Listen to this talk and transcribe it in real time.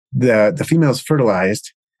the female is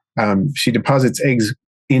fertilized. She deposits eggs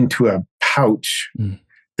into a pouch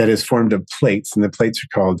that is formed of plates, and the plates are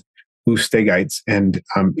called oostegites. And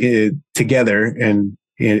together and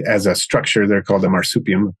as a structure, they're called a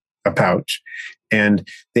marsupium, a pouch. And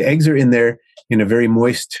the eggs are in there in a very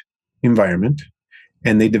moist environment,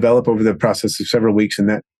 and they develop over the process of several weeks. And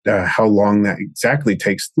that how long that exactly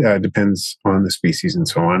takes depends on the species and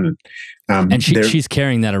so on. And she's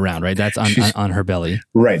carrying that around, right? That's on her belly,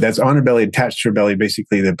 right? That's on her belly, attached to her belly.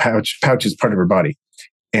 Basically, the pouch is part of her body.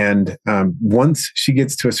 And once she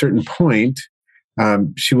gets to a certain point,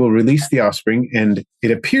 she will release the offspring. And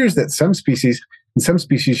it appears that in some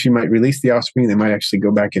species, she might release the offspring. They might actually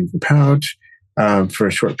go back into the pouch for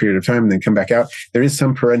a short period of time and then come back out. There is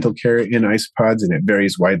some parental care in isopods, and it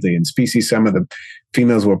varies widely in species. Some of the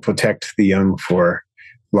females will protect the young for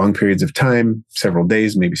long periods of time, several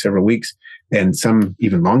days, maybe several weeks, and some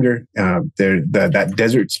even longer. That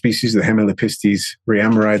desert species, the Hemilepistes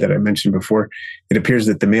reameri that I mentioned before, it appears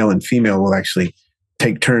that the male and female will actually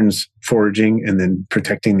take turns foraging and then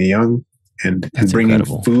protecting the young and bringing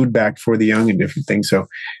food back for the young and different things. So,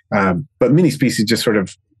 but many species just sort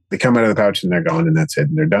of, they come out of the pouch and they're gone and that's it.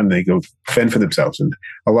 And they're done. They go fend for themselves. And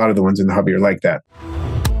a lot of the ones in the hobby are like that.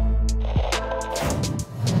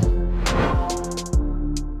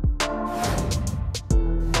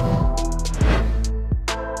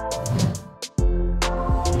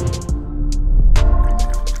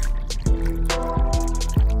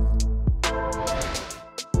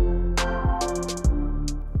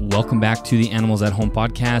 Welcome back to the Animals at Home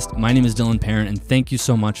podcast. My name is Dylan Parent, and thank you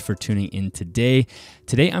so much for tuning in today.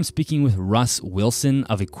 Today, I'm speaking with Rus Wilson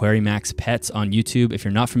of Aquarimax Pets on YouTube. If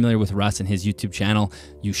you're not familiar with Rus and his YouTube channel,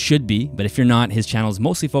 you should be. But if you're not, his channel is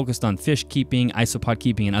mostly focused on fish keeping, isopod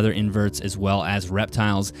keeping, and other inverts, as well as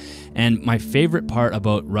reptiles. And my favorite part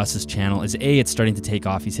about Rus's channel is A, it's starting to take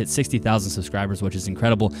off. He's hit 60,000 subscribers, which is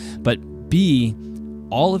incredible. But B,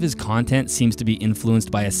 all of his content seems to be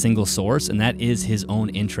influenced by a single source, and that is his own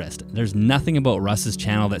interest. There's nothing about Rus's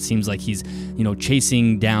channel that seems like he's,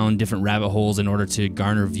 chasing down different rabbit holes in order to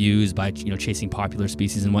garner views by, chasing popular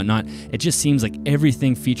species and whatnot. It just seems like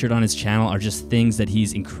everything featured on his channel are just things that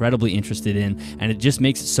he's incredibly interested in, and it just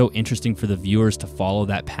makes it so interesting for the viewers to follow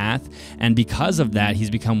that path. And because of that, he's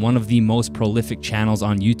become one of the most prolific channels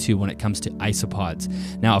on YouTube when it comes to isopods.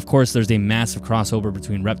 Now, of course, there's a massive crossover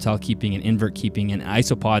between reptile keeping and invert keeping, and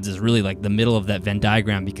isopods is really like the middle of that Venn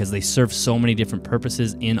diagram because they serve so many different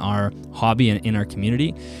purposes in our hobby and in our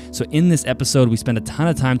community. So in this episode, we spend a ton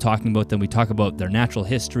of time talking about them. We talk about their natural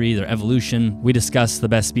history, their evolution. We discuss the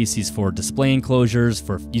best species for display enclosures,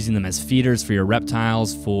 for using them as feeders for your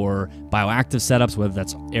reptiles, for bioactive setups, whether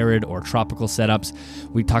that's arid or tropical setups.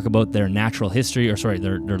 We talk about their natural history,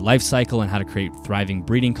 their life cycle and how to create thriving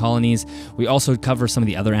breeding colonies. We also cover some of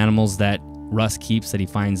the other animals that Rus keeps that he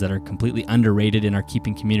finds that are completely underrated in our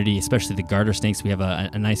keeping community, especially the garter snakes. We have a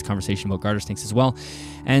nice conversation about garter snakes as well.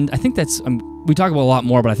 And I think that's, we talk about a lot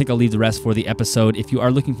more, but I think I'll leave the rest for the episode. If you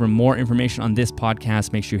are looking for more information on this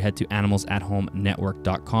podcast, make sure you head to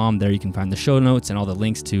animalsathome.network.com. There you can find the show notes and all the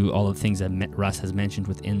links to all the things that Rus has mentioned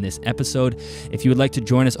within this episode. If you would like to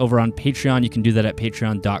join us over on Patreon, you can do that at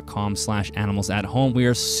patreon.com/animalsathome. We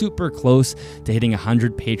are super close to hitting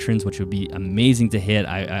 100 patrons, which would be amazing to hit.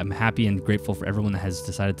 I'm happy and grateful for everyone that has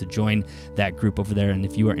decided to join that group over there. And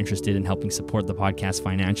if you are interested in helping support the podcast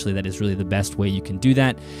financially, that is really the best way you can do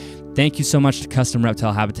that. Thank you so much to Custom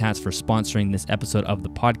Reptile Habitats for sponsoring this episode of the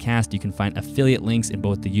podcast. You can find affiliate links in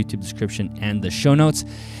both the YouTube description and the show notes.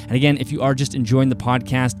 And again, if you are just enjoying the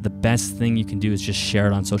podcast, the best thing you can do is just share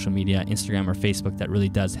it on social media, Instagram or Facebook. That really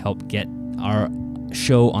does help get our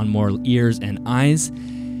show on more ears and eyes.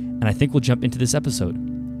 And I think we'll jump into this episode.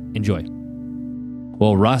 Enjoy.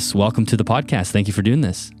 Well, Rus, welcome to the podcast. Thank you for doing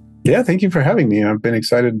this. Yeah, thank you for having me. I've been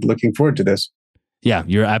excited, looking forward to this. Yeah,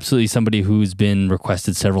 you're absolutely somebody who's been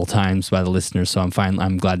requested several times by the listeners, so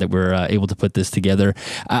I'm glad that we're able to put this together.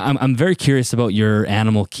 I'm very curious about your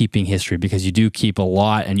animal keeping history because you do keep a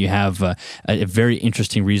lot, and you have a very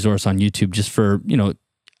interesting resource on YouTube just for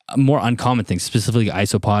more uncommon things, specifically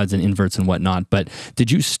isopods and inverts and whatnot. But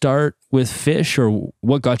did you start with fish, or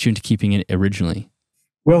what got you into keeping it originally?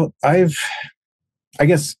 Well, I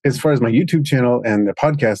guess as far as my YouTube channel and the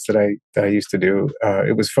podcast that I used to do,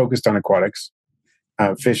 it was focused on aquatics.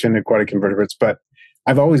 Fish and aquatic invertebrates, but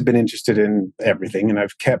I've always been interested in everything, and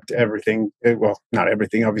I've kept everything. Well, not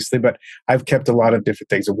everything, obviously, but I've kept a lot of different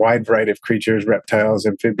things, a wide variety of creatures, reptiles,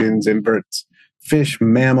 amphibians, inverts, fish,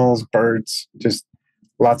 mammals, birds, just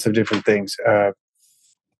lots of different things.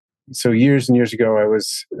 So years and years ago,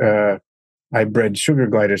 I bred sugar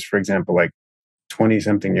gliders, for example, like 20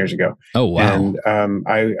 something years ago. Oh, wow. And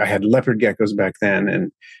I had leopard geckos back then,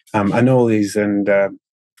 and anoles and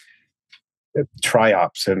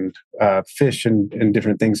triops and fish and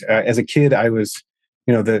different things. As a kid, I was,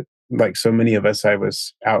 like so many of us, I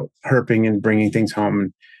was out herping and bringing things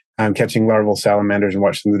home, and catching larval salamanders and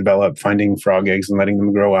watching them develop, finding frog eggs and letting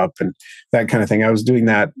them grow up and that kind of thing. I was doing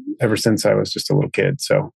that ever since I was just a little kid.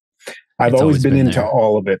 So I've always been into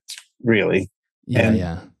all of it, really.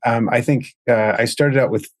 I think I started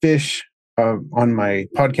out with fish on my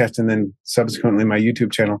podcast and then subsequently my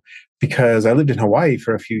YouTube channel because I lived in Hawaii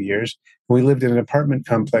for a few years. We lived in an apartment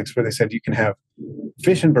complex where they said you can have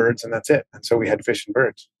fish and birds and that's it. And so we had fish and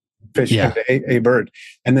birds, and a bird.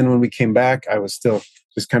 And then when we came back, I was still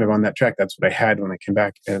just kind of on that track. That's what I had when I came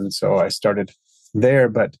back. And so I started there,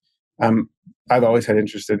 but I've always had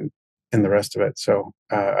interest in the rest of it. So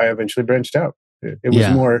I eventually branched out. It was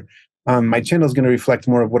more, my channel is going to reflect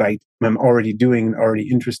more of what I'm already doing, already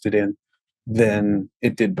interested in than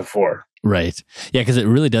it did before. Right. Yeah, because it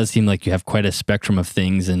really does seem like you have quite a spectrum of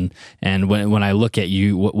things. And when I look at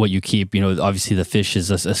you, what you keep, obviously the fish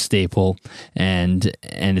is a staple and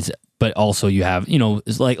it's, but also you have,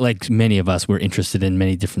 it's like many of us, we're interested in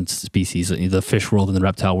many different species. The fish world and the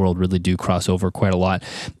reptile world really do cross over quite a lot.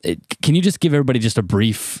 Can you just give everybody just a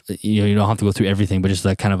brief, you don't have to go through everything, but just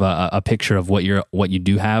a kind of a picture of what you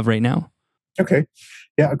do have right now? Okay.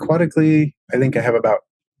 Yeah. Aquatically, I think I have about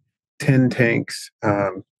 10 tanks.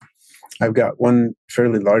 I've got one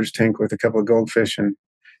fairly large tank with a couple of goldfish and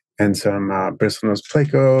some bristlenose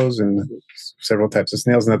plecos and several types of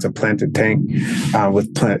snails, and that's a planted tank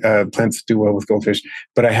with plants that do well with goldfish.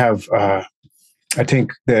 But I have a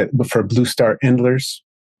tank that for blue star endlers,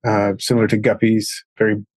 similar to guppies,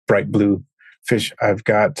 very bright blue fish. I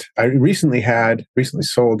recently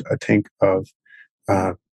sold a tank of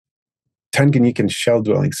Tanganyikan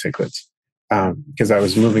shell-dwelling cichlids. Because I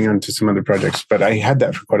was moving on to some other projects, but I had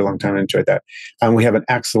that for quite a long time and enjoyed that. We have an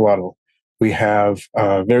axolotl. We have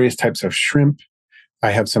various types of shrimp.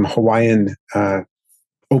 I have some Hawaiian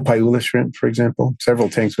Opaiula shrimp, for example, several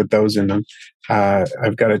tanks with those in them.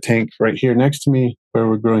 I've got a tank right here next to me where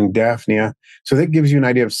we're growing Daphnia. So that gives you an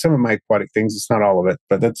idea of some of my aquatic things. It's not all of it,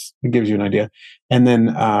 but it gives you an idea. And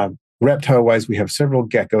then reptile-wise, we have several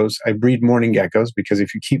geckos. I breed morning geckos because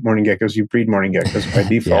if you keep morning geckos, you breed morning geckos by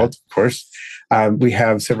default, of course. We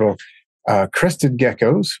have several crested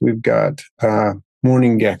geckos. We've got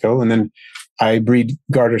morning gecko, and then I breed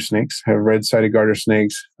garter snakes. I have red-sided garter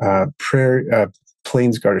snakes,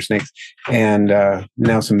 plains garter snakes, and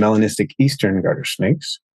now some melanistic eastern garter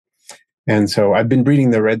snakes. And so I've been breeding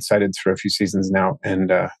the red-sideds for a few seasons now,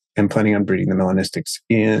 and am planning on breeding the melanistics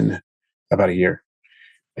in about a year.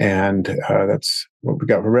 And that's what we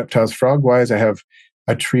got for reptiles. Frog-wise, I have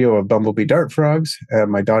a trio of bumblebee dart frogs.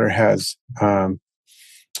 My daughter has a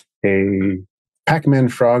Pac-Man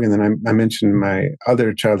frog, and then I mentioned my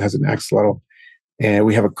other child has an axolotl. And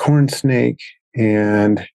we have a corn snake,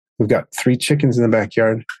 and we've got 3 chickens in the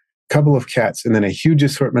backyard, a couple of cats, and then a huge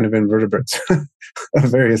assortment of invertebrates of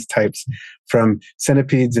various types, from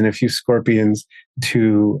centipedes and a few scorpions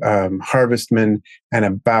to harvestmen and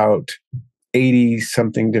about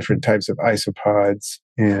 80-something different types of isopods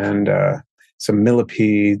and some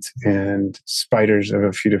millipedes and spiders of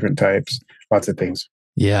a few different types, lots of things.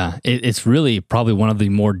 Yeah, it's really probably one of the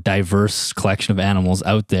more diverse collection of animals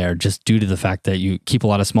out there, just due to the fact that you keep a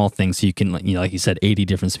lot of small things. So you can, like you said, 80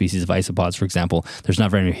 different species of isopods, for example. There's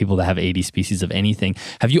not very many people that have 80 species of anything.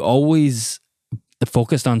 Have you always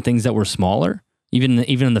focused on things that were smaller? Even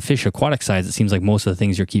in the fish aquatic size, it seems like most of the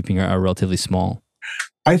things you're keeping are relatively small.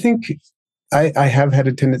 I think I have had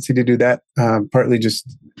a tendency to do that, partly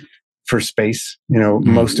just for space.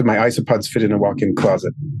 Most of my isopods fit in a walk-in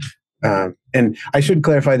closet. And I should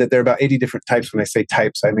clarify that there are about 80 different types. When I say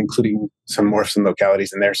types, I'm including some morphs and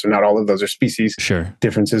localities in there. So not all of those are species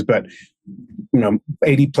differences, but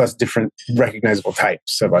 80 plus different recognizable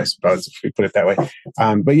types of isopods, if we put it that way.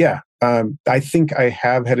 But yeah, I think I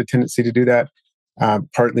have had a tendency to do that,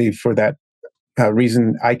 partly for that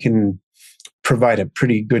reason. I can provide a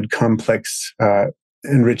pretty good complex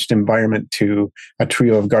enriched environment to a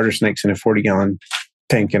trio of garter snakes in a 40-gallon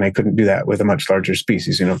tank, and I couldn't do that with a much larger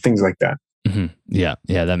species, things like that. Mm-hmm. Yeah,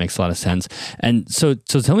 that makes a lot of sense. And so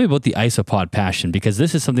tell me about the isopod passion, because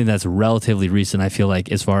this is something that's relatively recent, I feel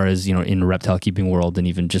like, as far as, in reptile keeping world and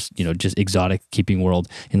even just exotic keeping world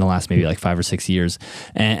in the last maybe like 5 or 6 years.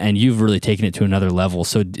 And you've really taken it to another level.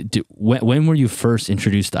 So when were you first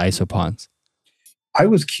introduced to isopods? I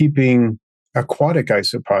was keeping aquatic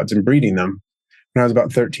isopods and breeding them when I was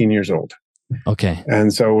about 13 years old. Okay.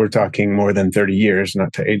 And so we're talking more than 30 years,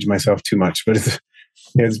 not to age myself too much, but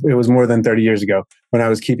It was more than 30 years ago when I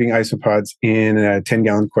was keeping isopods in a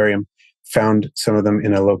 10-gallon aquarium, found some of them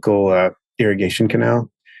in a local irrigation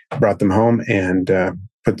canal, brought them home and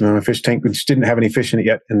put them in a fish tank, which didn't have any fish in it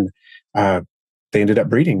yet. And they ended up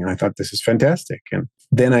breeding. And I thought, this is fantastic. And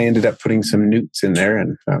then I ended up putting some newts in there.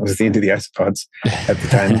 And that was the end of the isopods at the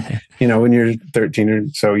time. When you're 13 or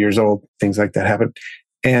so years old, things like that happen.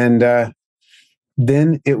 And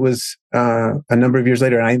then it was a number of years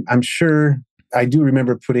later. And I'm sure I do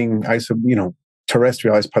remember putting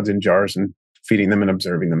terrestrial isopods in jars and feeding them and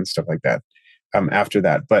observing them and stuff like that after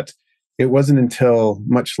that. But it wasn't until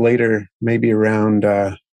much later, maybe around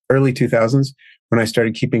early 2000s, when I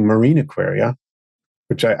started keeping marine aquaria,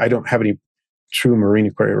 which I don't have any true marine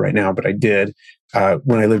aquaria right now, but I did.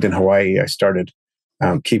 When I lived in Hawaii, I started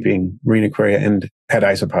keeping marine aquaria and had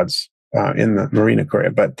isopods in the marine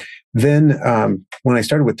aquaria. But then when I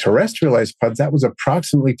started with terrestrial isopods, that was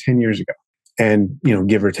approximately 10 years ago. And,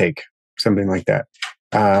 give or take, something like that.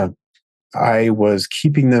 I was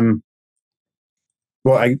keeping them.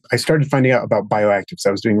 Well, I started finding out about bioactives.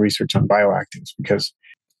 I was doing research on bioactives because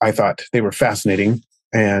I thought they were fascinating,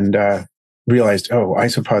 and realized,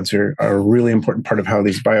 isopods are a really important part of how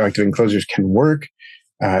these bioactive enclosures can work,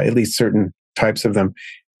 at least certain types of them.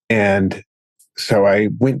 And so I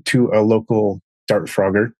went to a local dart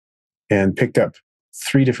frogger and picked up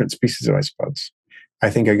 3 different species of isopods. I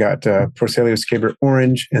think I got Porcellio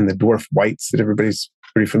orange and the dwarf whites that everybody's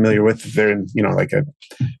pretty familiar with. They're in, like a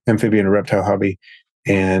amphibian or reptile hobby.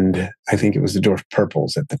 And I think it was the dwarf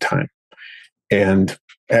purples at the time. And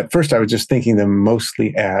at first I was just thinking them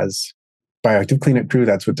mostly as bioactive cleanup crew.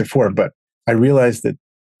 That's what they're for. But I realized that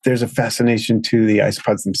there's a fascination to the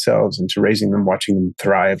isopods themselves and to raising them, watching them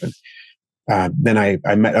thrive. And then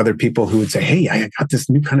I met other people who would say, hey, I got this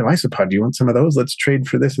new kind of isopod. Do you want some of those? Let's trade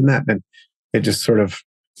for this and that. And it just sort of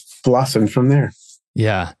blossomed from there.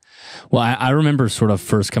 Yeah. Well, I remember sort of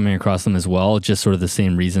first coming across them as well, just sort of the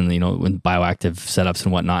same reason, when bioactive setups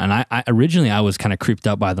and whatnot. And I originally was kind of creeped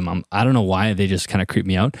out by them. I don't know why, they just kind of creeped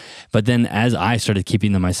me out. But then as I started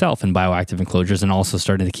keeping them myself in bioactive enclosures and also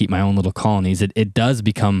starting to keep my own little colonies, it does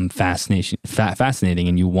become fascinating,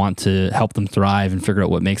 and you want to help them thrive and figure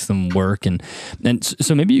out what makes them work. And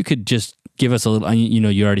so maybe you could just give us a little,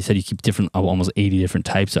 you already said you keep almost 80 different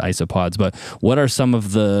types of isopods, but what are some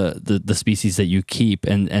of the species that you keep?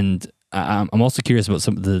 And I'm also curious about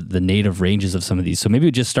some of the native ranges of some of these. So maybe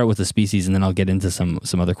we just start with the species and then I'll get into some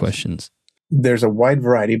other questions. There's a wide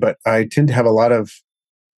variety, but I tend to have a lot of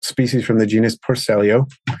species from the genus Porcellio,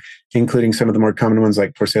 including some of the more common ones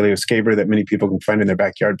like Porcellio scaber that many people can find in their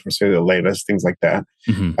backyard, Porcellio laevis, things like that.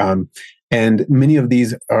 Mm-hmm. And many of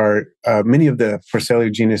these are, many of the Porcellio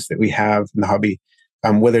genus that we have in the hobby,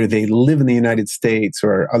 whether they live in the United States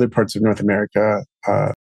or other parts of North America,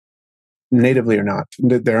 natively or not.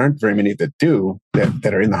 There aren't very many that do,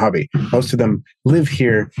 that are in the hobby. Most of them live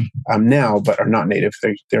here now, but are not native.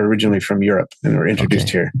 They're originally from Europe and were introduced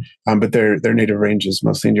here. But their native range is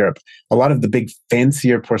mostly in Europe. A lot of the big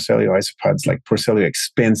fancier Porcellio isopods, like Porcellio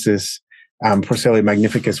expansus, Porcellio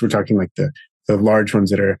magnificus, we're talking like the large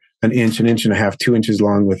ones that are an inch and a half, 2 inches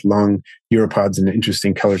long with long uropods and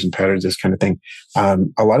interesting colors and patterns, this kind of thing.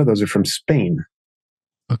 A lot of those are from Spain.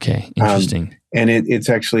 Okay, interesting. And it's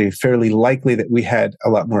actually fairly likely that we had a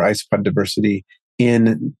lot more isopod diversity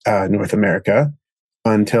in North America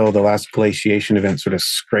until the last glaciation event sort of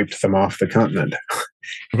scraped them off the continent.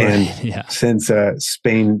 And since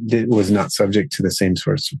Spain was not subject to the same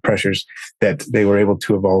sorts of pressures, that they were able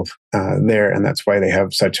to evolve there. And that's why they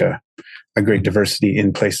have such a great diversity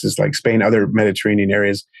in places like Spain, other Mediterranean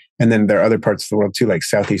areas. And then there are other parts of the world too, like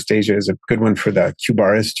Southeast Asia is a good one for the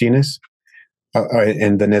Cubaris genus.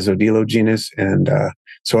 And the Nesodilo genus, and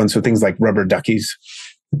so on. So things like rubber duckies,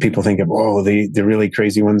 people think of, the really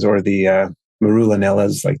crazy ones, or the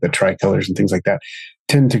Marulanellas, like the tricolors and things like that,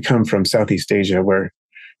 tend to come from Southeast Asia, where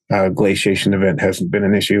glaciation event hasn't been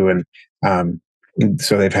an issue. And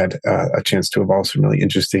so they've had a chance to evolve some really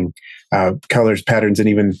interesting colors, patterns, and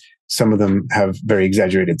even some of them have very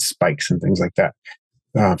exaggerated spikes and things like that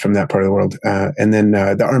from that part of the world. And then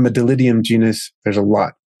the Armadillidium genus, there's a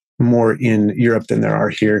lot more in Europe than there are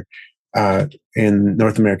here in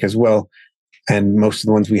North America as well. And most of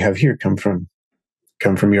the ones we have here come from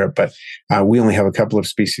Europe. But we only have a couple of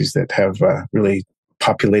species that have really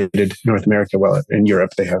populated North America. Well, in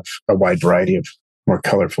Europe, they have a wide variety of more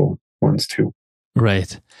colorful ones too.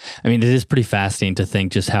 Right. I mean, it is pretty fascinating to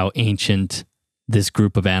think just how ancient this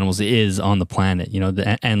group of animals is on the planet,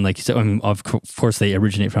 and like you said, I mean, of course they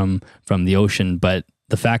originate from the ocean, but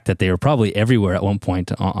the fact that they were probably everywhere at one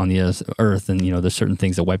point on the Earth, and there's certain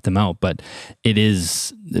things that wiped them out, but it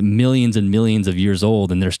is millions and millions of years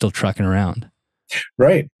old, and they're still trucking around.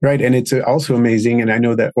 Right. And it's also amazing, and I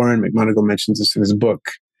know that Oren McMonigal mentions this in his book,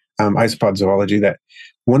 Isopod Zoology, that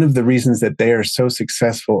one of the reasons that they are so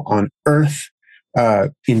successful on Earth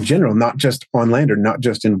in general, not just on land or not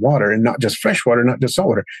just in water, and not just freshwater, not just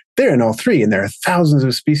saltwater, they're in all three, and there are thousands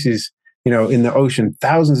of species in the ocean,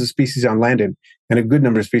 thousands of species on land, and a good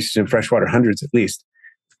number of species in freshwater, hundreds at least,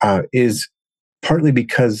 is partly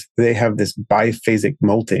because they have this biphasic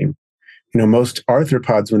molting. Most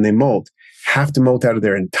arthropods, when they molt, have to molt out of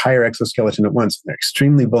their entire exoskeleton at once. They're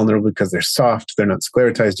extremely vulnerable because they're soft, they're not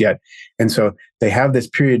sclerotized yet. And so they have this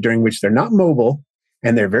period during which they're not mobile,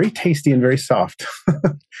 and they're very tasty and very soft.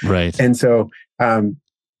 Right. And so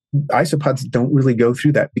isopods don't really go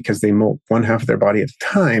through that because they molt one half of their body at a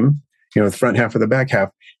time, the front half or the back half.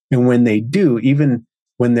 And when they do, even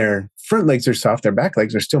when their front legs are soft, their back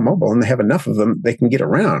legs are still mobile, and they have enough of them, they can get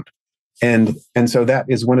around. And so that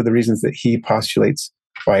is one of the reasons that he postulates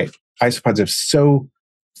why isopods have so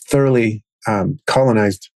thoroughly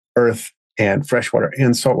colonized Earth and freshwater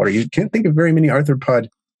and saltwater. You can't think of very many arthropod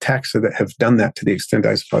taxa that have done that to the extent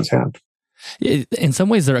isopods have. In some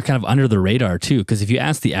ways, they're kind of under the radar too, because if you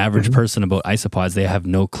ask the average person about isopods, they have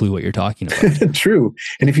no clue what you're talking about. True.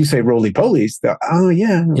 And if you say roly-polies,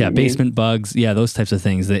 basement bugs, those types of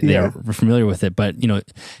things, they are familiar with it. But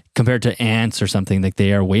compared to ants or something, like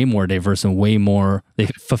they are way more diverse and way more, they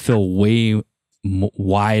fulfill way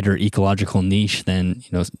wider ecological niche than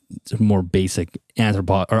more basic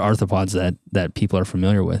arthropods that people are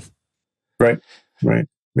familiar with. Right.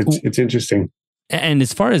 It's interesting. And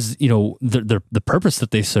as far as the purpose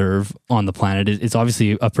that they serve on the planet, it's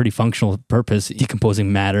obviously a pretty functional purpose,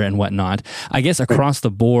 decomposing matter and whatnot. I guess across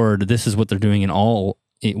the board, this is what they're doing in all,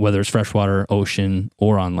 whether it's freshwater, ocean,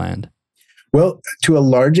 or on land. Well, to a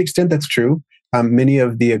large extent, that's true. Many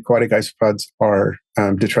of the aquatic isopods are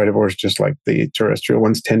detritivores, just like the terrestrial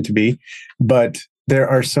ones tend to be. But there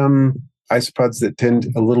are some isopods that tend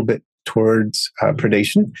a little bit towards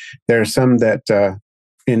predation. There are some that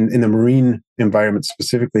in the marine environment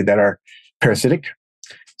specifically that are parasitic.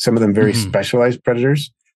 Some of them very specialized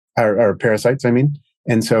predators or parasites, I mean.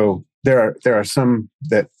 And so there are some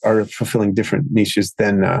that are fulfilling different niches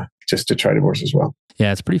than just detritivores as well.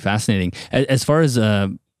 Yeah, it's pretty fascinating. As far as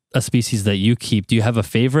a species that you keep, do you have a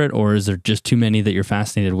favorite, or is there just too many that you're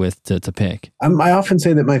fascinated with to pick? I often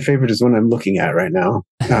say that my favorite is one I'm looking at right now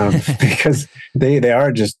because they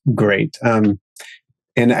are just great. And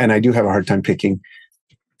I do have a hard time picking.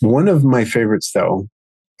 One of my favorites, though,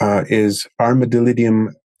 is Armadillidium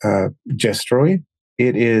gestroi.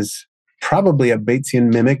 It is probably a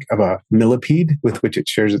Batesian mimic of a millipede with which it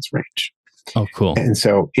shares its range. Oh, cool. And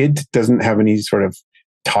so it doesn't have any sort of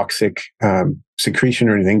toxic secretion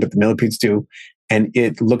or anything, but the millipedes do. And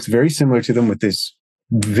it looks very similar to them with this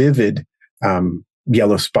vivid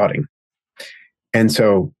yellow spotting. And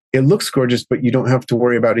so it looks gorgeous, but you don't have to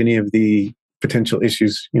worry about any of the potential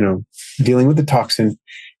issues, dealing with the toxin.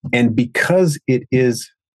 And because it is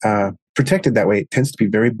protected that way, it tends to be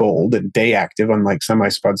very bold and day active, unlike some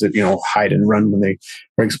isopods that, hide and run when they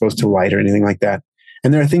are exposed to light or anything like that.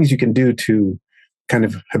 And there are things you can do to kind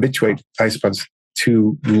of habituate isopods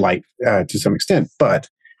to light to some extent, but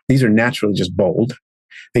these are naturally just bold.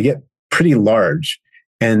 They get pretty large,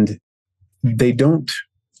 and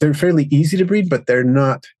they're fairly easy to breed, but they're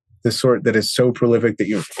not the sort that is so prolific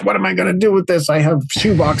that what am I going to do with this? I have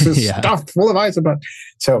shoe boxes stuffed full of isopods.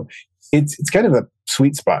 So it's kind of a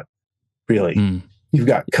sweet spot, really. You've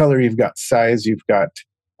got color, you've got size, you've got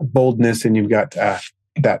boldness, and you've got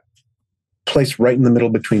that place right in the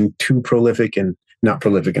middle between too prolific and not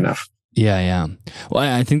prolific enough. Yeah. Well,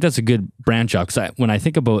 I think that's a good branch out, because when I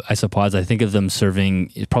think about isopods, I think of them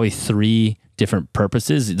serving probably three different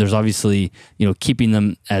purposes. There's obviously, keeping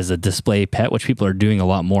them as a display pet, which people are doing a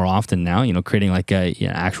lot more often now, creating like a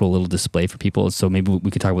actual little display for people. So maybe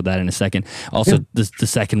we could talk about that in a second. Also, the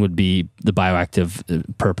second would be the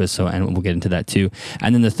BioActive purpose. So, and we'll get into that too.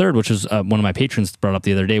 And then the third, which was one of my patrons brought up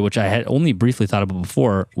the other day, which I had only briefly thought about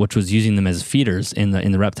before, which was using them as feeders in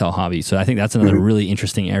the reptile hobby. So I think that's another really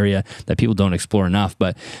interesting area that people don't explore enough.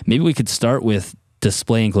 But maybe we could start with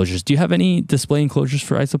display enclosures. Do you have any display enclosures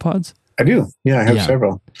for isopods? I do. Yeah, I have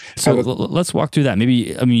several. So let's walk through that.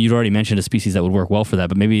 Maybe, you'd already mentioned a species that would work well for that,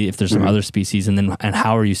 but maybe if there's some other species, and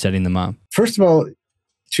how are you setting them up? First of all,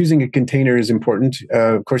 choosing a container is important.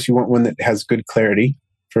 Of course, you want one that has good clarity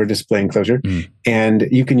for a display enclosure. And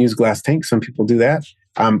you can use glass tanks. Some people do that.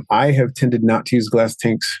 I have tended not to use glass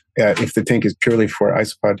tanks if the tank is purely for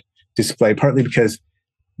isopod display, partly because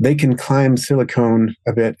they can climb silicone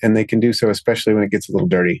a bit, and they can do so especially when it gets a little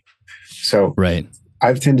dirty. So right.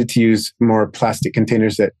 I've tended to use more plastic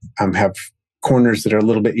containers that have corners that are a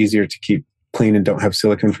little bit easier to keep clean and don't have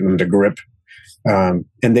silicone for them to grip. And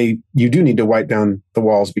you do need to wipe down the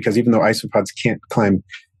walls, because even though isopods can't climb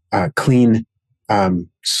clean,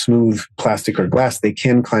 smooth plastic or glass, they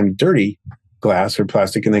can climb dirty glass or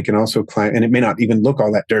plastic, and they can also climb, and it may not even look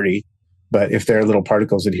all that dirty, but if there are little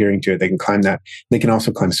particles adhering to it, they can climb that. They can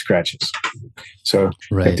also climb scratches. So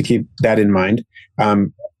you have to keep that in mind.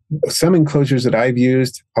 Some enclosures that I've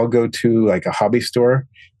used, I'll go to like a hobby store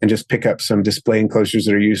and just pick up some display enclosures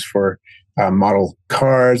that are used for model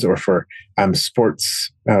cars or for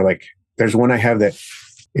sports. Like there's one I have that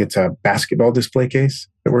it's a basketball display case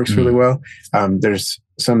that works really well. There's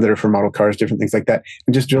some that are for model cars, different things like that,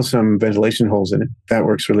 and just drill some ventilation holes in it. That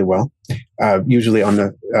works really well. Usually on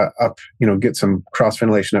the up, get some cross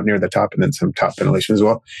ventilation up near the top, and then some top ventilation as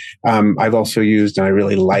well. I've also used, and I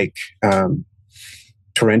really like,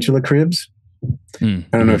 tarantula cribs. I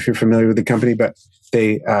don't know if you're familiar with the company, but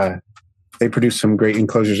they produce some great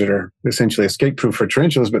enclosures that are essentially escape-proof for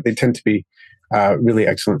tarantulas, but they tend to be really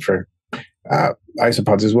excellent for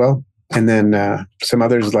isopods as well. And then some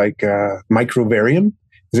others like Microvarium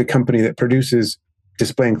is a company that produces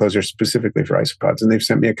display enclosures specifically for isopods, and they've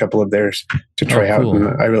sent me a couple of theirs to try out, and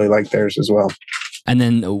I really like theirs as well. And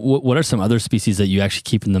then what are some other species that you actually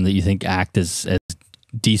keep in them that you think act as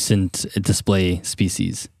decent display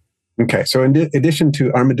species? Okay, so in addition to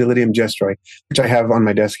Armadillidium gestroi, which I have on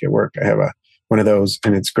my desk at work, I have one of those,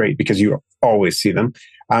 and it's great because you always see them.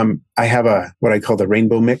 I have what I call the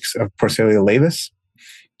rainbow mix of Porcelia laevis.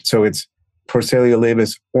 So it's Porcelia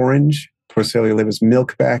laevis orange, Porcelia laevis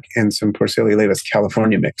milkback, and some Porcelia laevis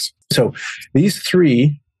California mix. So these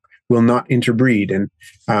three will not interbreed, and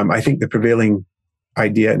I think the prevailing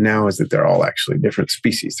idea now is that they're all actually different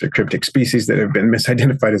species. They're cryptic species that have been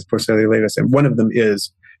misidentified as Porcelia laevis, and one of them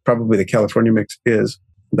is probably the California mix is,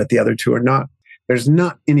 but the other two are not. There's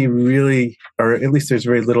not any really, or at least there's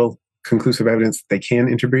very little conclusive evidence that they can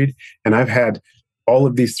interbreed. And I've had all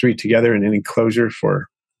of these three together in an enclosure for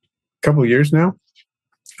a couple of years now.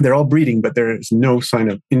 They're all breeding, but there is no sign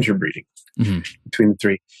of interbreeding between the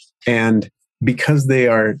three. And because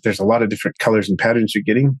there's a lot of different colors and patterns you're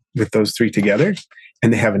getting with those three together,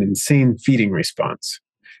 and they have an insane feeding response.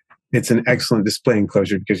 It's an excellent display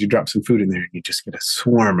enclosure because you drop some food in there and you just get a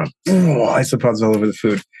swarm of isopods all over the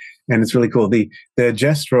food. And it's really cool. The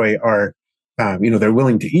gestroi are, they're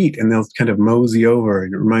willing to eat, and they'll kind of mosey over.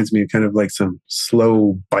 And it reminds me of kind of like some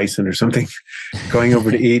slow bison or something going over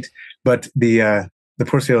to eat. But the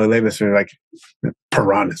Porcelia laevis are like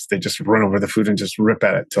piranhas. They just run over the food and just rip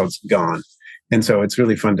at it until it's gone. And so it's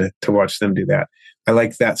really fun to watch them do that. I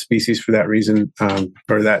like that species for that reason,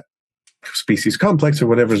 or that species complex, or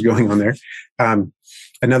whatever's going on there.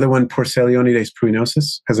 Another one, Porcelionides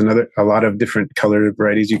pruinosus, has a lot of different color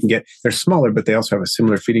varieties you can get. They're smaller, but they also have a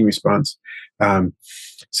similar feeding response.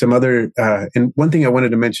 Some other, and one thing I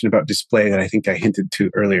wanted to mention about display that I think I hinted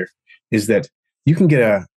to earlier is that you can get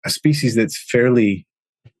a species that's fairly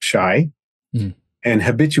shy and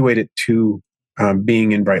habituate it to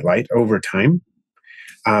being in bright light over time.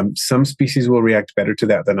 Some species will react better to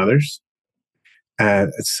that than others.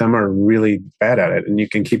 Some are really bad at it, and you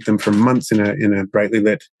can keep them for months in a brightly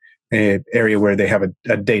lit area where they have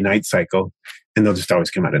a day-night cycle, and they'll just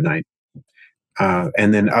always come out at night.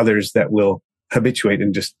 And then others that will habituate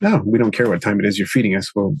and just, no, we don't care what time it is you're feeding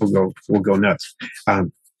us. We'll go nuts.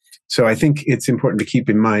 So I think it's important to keep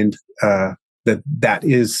in mind that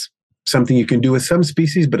is something you can do with some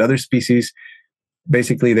species, but other species,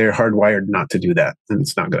 basically, they're hardwired not to do that, and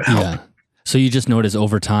it's not going to help. Yeah. So you just notice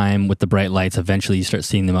over time with the bright lights, eventually you start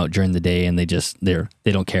seeing them out during the day, and they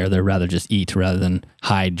don't care. They'd rather just eat rather than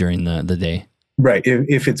hide during the day. Right.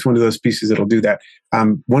 If it's one of those species that'll do that.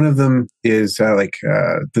 One of them is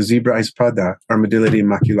the zebra isopod, the Armadillidium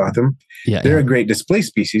maculatum. Yeah, they're a great display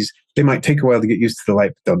species. They might take a while to get used to the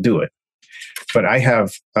light, but they'll do it. But I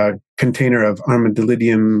have a container of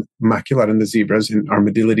Armadillidium maculatum, the zebras, and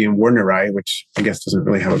Armadillidium werneri, which I guess doesn't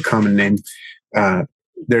really have a common name.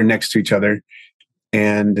 They're next to each other.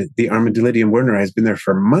 And the Armadillidium werneri has been there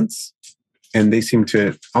for months, and they seem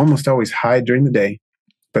to almost always hide during the day,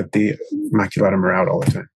 but the maculatum are out all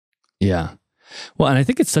the time. Yeah. Well, and I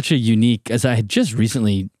think it's such a unique, as I had just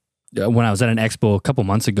recently, when I was at an expo a couple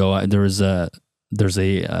months ago, there's a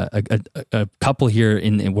couple here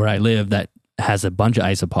in where I live that has a bunch of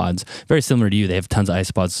isopods, very similar to you. They have tons of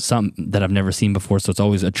isopods, some that I've never seen before. So it's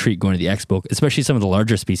always a treat going to the expo, especially some of the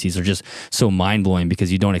larger species are just so mind blowing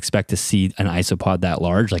because you don't expect to see an isopod that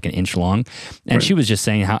large, like an inch long. And she was just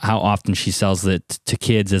saying how often she sells it to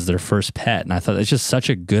kids as their first pet. And I thought it's just such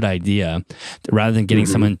a good idea rather than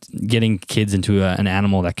getting kids into an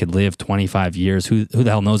animal that could live 25 years. Who the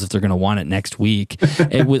hell knows if they're going to want it next week?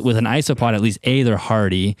 With an isopod, at least they're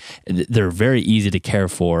hardy. They're very easy to care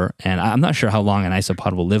for. And I'm not sure how long an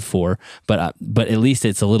isopod will live for, but at least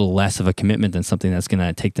it's a little less of a commitment than something that's going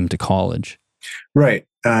to take them to college. Right.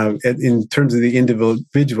 In terms of the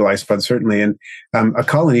individual isopod, certainly, and a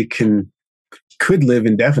colony could live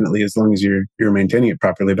indefinitely as long as you're maintaining it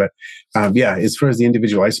properly. But as far as the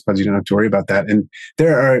individual isopods, you don't have to worry about that. And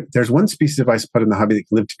there's one species of isopod in the hobby that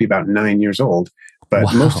can live to be about 9 years old,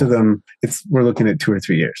 but most of them, we're looking at 2 or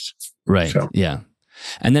 3 years. Right. So. Yeah.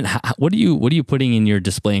 And then what are you putting in your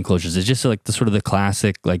display enclosures? Is it just like the sort of the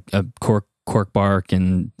classic like cork bark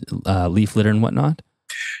and leaf litter and whatnot?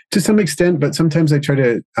 To some extent, but sometimes I try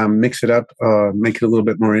to mix it up, make it a little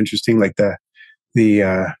bit more interesting. Like the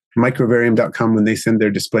microvarium.com, when they send their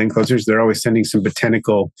display enclosures, they're always sending some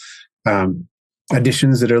botanical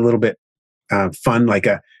additions that are a little bit fun, like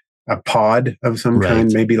a pod of some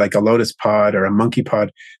kind, maybe like a lotus pod or a monkey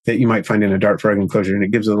pod that you might find in a dart frog enclosure, and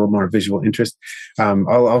it gives it a little more visual interest.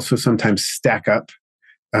 I'll also sometimes stack up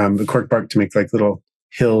the cork bark to make like little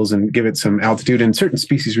hills and give it some altitude, and certain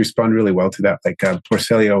species respond really well to that, like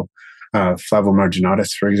Porcellio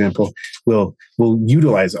flavomarginatus, for example, will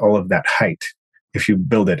utilize all of that height if you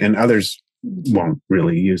build it, and others won't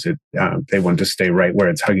really use it. They want to stay right where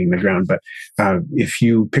it's hugging the ground. But if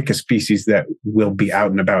you pick a species that will be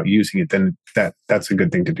out and about using it, then that's a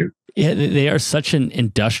good thing to do. Yeah, they are such an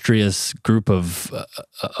industrious group of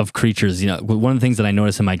creatures. You know, one of the things that I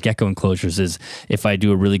notice in my gecko enclosures is if I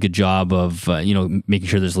do a really good job of making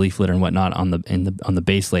sure there's leaf litter and whatnot on the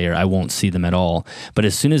base layer, I won't see them at all. But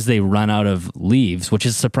as soon as they run out of leaves, which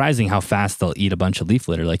is surprising how fast they'll eat a bunch of leaf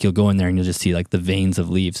litter. Like you'll go in there and you'll just see like the veins of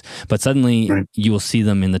leaves, but suddenly you will see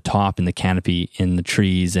them in the top, in the canopy, in the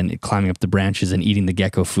trees, and climbing up the branches and eating the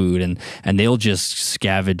gecko food, and they'll just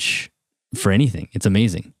scavenge for anything. It's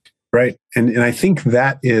amazing. Right. And I think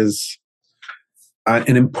that is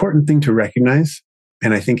an important thing to recognize.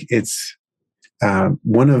 And I think it's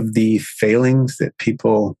one of the failings that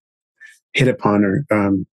people hit upon, or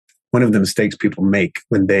one of the mistakes people make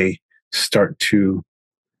when they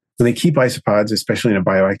keep isopods, especially in a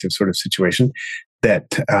bioactive sort of situation,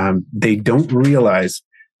 that they don't realize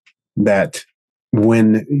that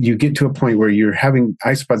when you get to a point where you're having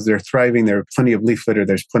isopods, they're thriving, there are plenty of leaf litter,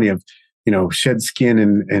 there's plenty of shed skin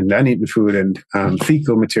and uneaten food and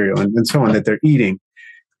fecal material and so on that they're eating.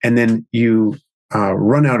 And then you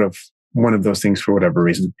run out of one of those things for whatever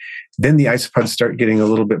reason. Then the isopods start getting a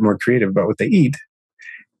little bit more creative about what they eat.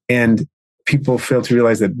 And people fail to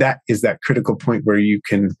realize that is that critical point where you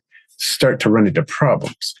can start to run into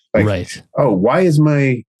problems. Like, oh, why is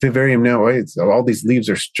my vivarium now? All these leaves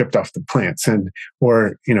are stripped off the plants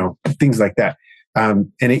or things like that.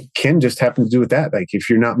 And it can just happen to do with that. Like if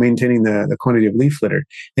you're not maintaining the quantity of leaf litter,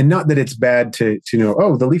 and not that it's bad to know,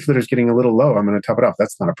 oh, the leaf litter is getting a little low, I'm going to top it off.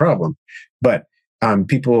 That's not a problem. But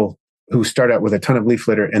people who start out with a ton of leaf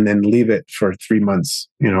litter and then leave it for 3 months,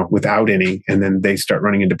 without any, and then they start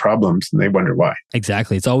running into problems and they wonder why.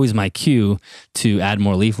 Exactly. It's always my cue to add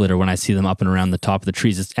more leaf litter when I see them up and around the top of the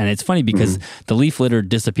trees. And it's funny because the leaf litter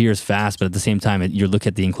disappears fast, but at the same time, you look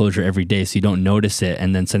at the enclosure every day, so you don't notice it.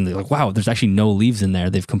 And then suddenly like, wow, there's actually no leaves in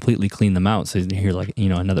there. They've completely cleaned them out. So you hear like,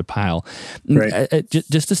 another pile. Right.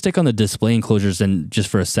 Just to stick on the display enclosures and just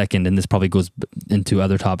for a second, and this probably goes into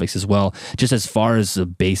other topics as well, just as far as the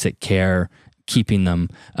basic care, keeping them,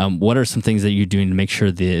 what are some things that you're doing to make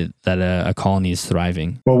sure that a colony is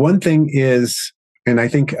thriving? Well, one thing is, and I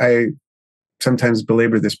think I sometimes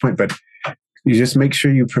belabor this point, but you just make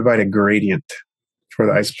sure you provide a gradient for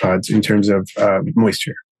the isopods in terms of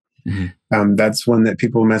moisture. That's one that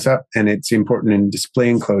people mess up, and it's important in display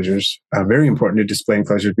enclosures, very important to display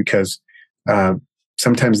enclosures, because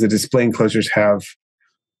sometimes the display enclosures have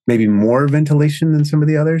maybe more ventilation than some of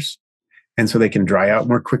the others, and so they can dry out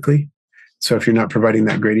more quickly. So if you're not providing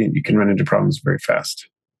that gradient, you can run into problems very fast.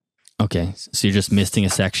 Okay. So you're just misting a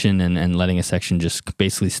section and letting a section just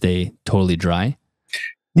basically stay totally dry?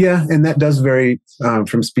 Yeah. And that does vary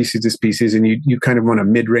from species to species. And you kind of want a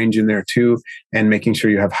mid-range in there too, and making sure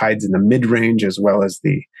you have hides in the mid-range as well as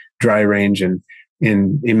the dry range. And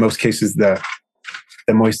in most cases, the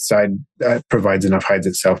moist side provides enough hides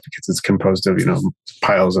itself because it's composed of,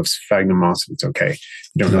 piles of sphagnum moss. It's okay.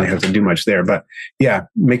 You don't really have to do much there. But yeah,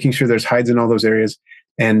 making sure there's hides in all those areas.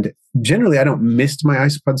 And generally, I don't mist my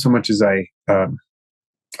isopods so much as I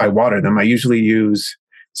water them. I usually use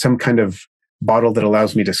some kind of bottle that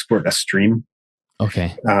allows me to squirt a stream.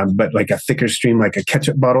 Okay. But like a thicker stream, like a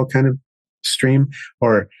ketchup bottle kind of stream,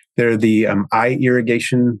 or they're the eye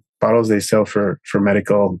irrigation bottles they sell for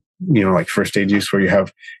medical, like first aid use, where you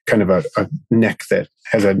have kind of a neck that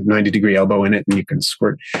has a 90-degree elbow in it and you can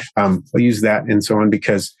squirt. I'll use that and so on,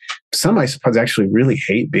 because some isopods actually really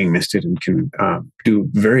hate being misted and can do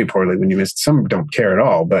very poorly when you mist. Some don't care at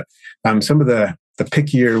all, but some of the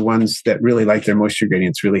pickier ones that really like their moisture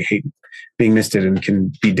gradients really hate being misted and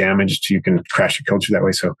can be damaged. You can crash a culture that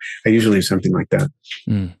way. So I usually do something like that.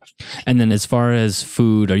 Mm. And then as far as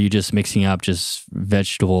food, are you just mixing up just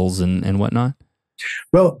vegetables and whatnot?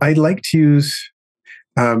 Well, I like to use,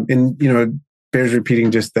 bears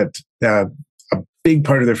repeating just that a big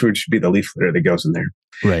part of their food should be the leaf litter that goes in there.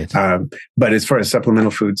 Right. But as far as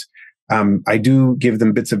supplemental foods, I do give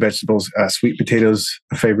them bits of vegetables. Sweet potatoes,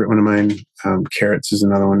 a favorite one of mine. Carrots is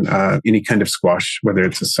another one. Any kind of squash, whether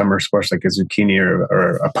it's a summer squash like a zucchini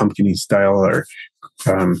or a pumpkin-y style, or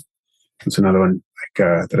it's another one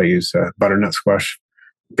like that I use, butternut squash,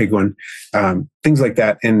 big one. Things like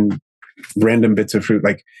that, and random bits of fruit.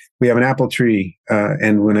 Like we have an apple tree,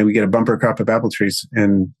 and when we get a bumper crop of apple trees,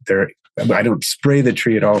 and I don't spray the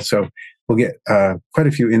tree at all, so we'll get quite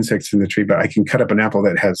a few insects in the tree, but I can cut up an apple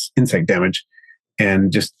that has insect damage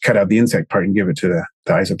and just cut out the insect part and give it to the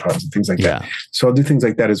isopods and things like that. So I'll do things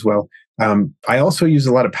like that as well. I also use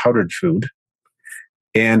a lot of powdered food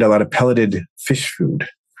and a lot of pelleted fish food.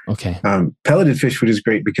 Okay. Pelleted fish food is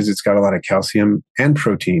great because it's got a lot of calcium and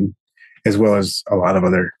protein, as well as a lot of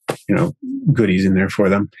other, goodies in there for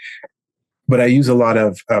them. But I use a lot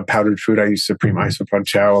of powdered food. I use Supreme Isopod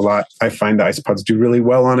Chow a lot. I find the isopods do really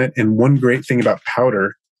well on it. And one great thing about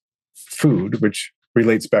powder food, which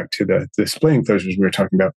relates back to the display enclosures we were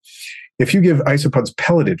talking about, if you give isopods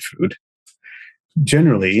pelleted food,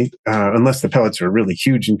 generally, unless the pellets are really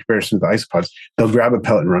huge in comparison to the isopods, they'll grab a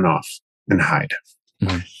pellet and run off and hide.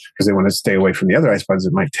 Because they want to stay away from the other isopods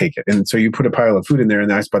that might take it. And so you put a pile of food in there and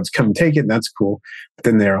the isopods come and take it, and that's cool. But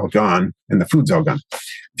then they're all gone and the food's all gone.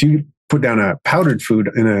 If you put down a powdered food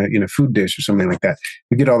in a food dish or something like that,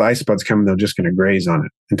 you get all the isopods coming, they're just going to graze on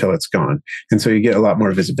it until it's gone. And so you get a lot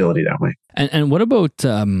more visibility that way. And what about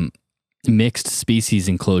mixed species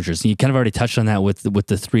enclosures? You kind of already touched on that with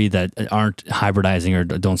the three that aren't hybridizing or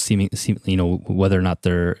don't seem whether or not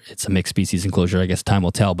it's a mixed species enclosure. I guess time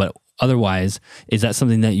will tell. But otherwise, is that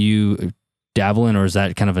something that you dabble in, or is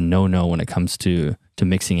that kind of a no-no when it comes to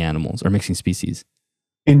mixing animals or mixing species?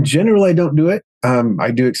 In general, I don't do it.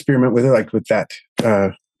 I do experiment with it, like with that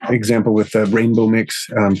example with the rainbow mix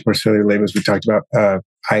for cellular labels we talked about.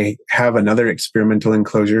 I have another experimental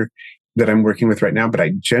enclosure that I'm working with right now, but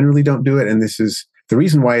I generally don't do it. And this is the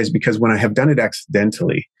reason why, is because when I have done it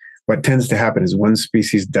accidentally, what tends to happen is one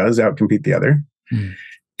species does outcompete the other.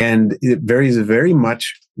 And it varies very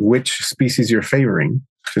much which species you're favoring,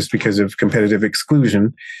 just because of competitive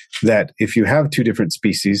exclusion, that if you have two different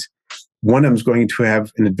species, one of them is going to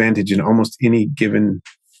have an advantage in almost any given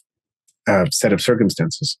set of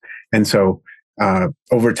circumstances. And so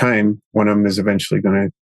over time, one of them is eventually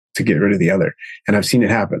going to get rid of the other. And I've seen it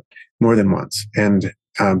happen more than once. And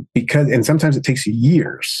and sometimes it takes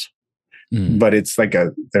years, but it's like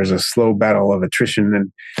there's a slow battle of attrition,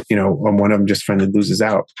 and, one of them just finally loses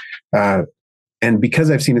out. And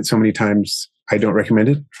because I've seen it so many times, I don't recommend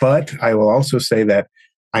it. But I will also say that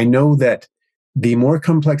I know that the more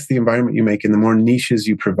complex the environment you make and the more niches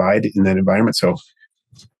you provide in that environment. So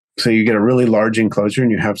you get a really large enclosure and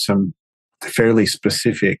you have some fairly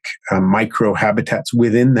specific micro habitats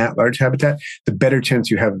within that large habitat, the better chance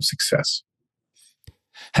you have of success.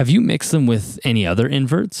 Have you mixed them with any other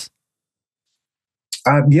inverts?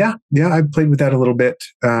 Yeah, I've played with that a little bit.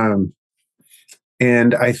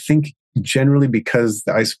 And I think generally because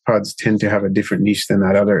the isopods tend to have a different niche than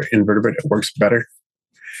that other invertebrate, it works better.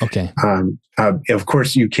 Okay. Of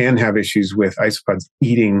course, you can have issues with isopods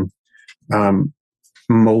eating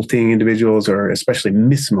molting individuals, or especially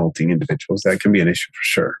mismolting individuals. That can be an issue for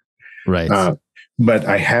sure. Right. But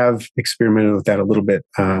I have experimented with that a little bit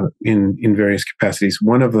in various capacities.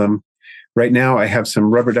 One of them, right now, I have some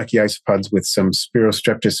rubber ducky isopods with some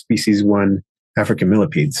Spirostreptus species 1 African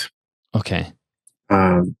millipedes. Okay.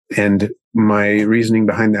 And my reasoning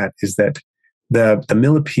behind that is that the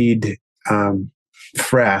millipede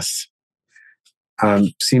frass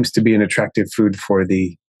seems to be an attractive food for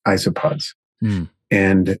the isopods.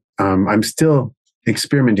 And I'm still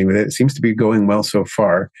experimenting with it. It seems to be going well so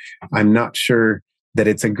far. I'm not sure that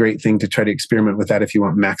it's a great thing to try to experiment with that if you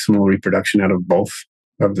want maximal reproduction out of both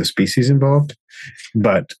of the species involved,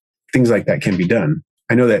 but things like that can be done.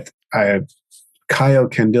 I know that Kyle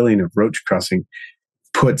Candillian of Roach Crossing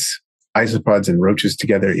puts isopods and roaches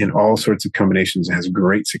together in all sorts of combinations and has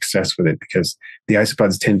great success with it because the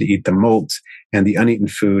isopods tend to eat the molts and the uneaten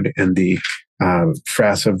food and the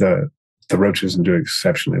frass of the roaches and do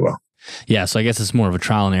exceptionally well. Yeah, so I guess it's more of a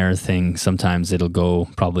trial and error thing. Sometimes it'll go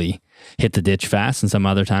probably hit the ditch fast, and some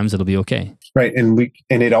other times it'll be okay. Right, and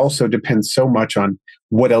it also depends so much on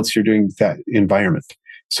what else you're doing with that environment.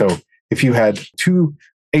 So if you had 2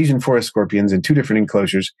 Asian forest scorpions in 2 different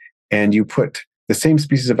enclosures, and you put the same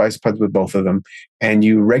species of isopods with both of them, and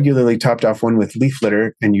you regularly topped off one with leaf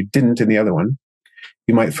litter and you didn't in the other one,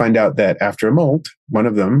 you might find out that after a molt, one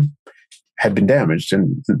of them had been damaged,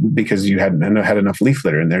 and because you hadn't had enough leaf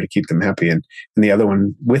litter in there to keep them happy, and the other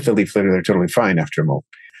one with the leaf litter, they're totally fine after a molt.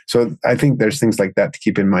 So I think there's things like that to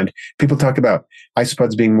keep in mind. People talk about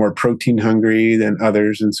isopods being more protein hungry than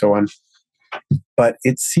others and so on, but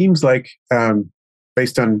it seems like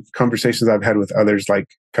based on conversations I've had with others like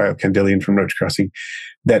Kyle Candillian from Roach Crossing,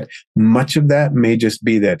 that much of that may just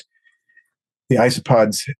be that the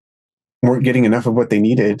isopods weren't getting enough of what they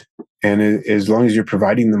needed. And as long as you're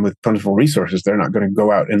providing them with plentiful resources, they're not going to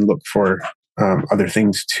go out and look for other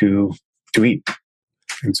things to eat.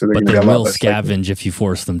 And so but they will scavenge if you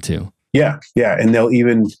force them to. Yeah. And they'll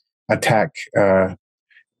even attack,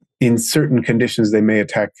 in certain conditions, they may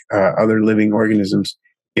attack other living organisms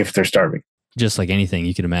if they're starving. Just like anything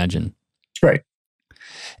you can imagine. Right.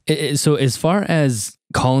 So as far as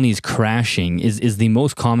colonies crashing, is the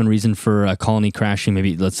most common reason for a colony crashing,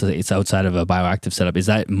 maybe let's say it's outside of a bioactive setup, is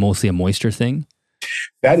that mostly a moisture thing?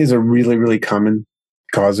 That is a really, really common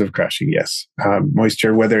cause of crashing, yes.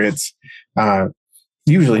 Moisture, whether it's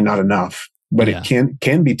usually not enough, but it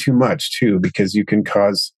can be too much too, because you can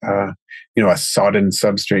cause, a sodden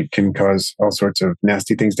substrate can cause all sorts of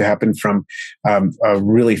nasty things to happen, from a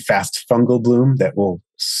really fast fungal bloom that will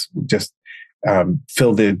just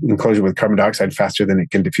fill the enclosure with carbon dioxide faster than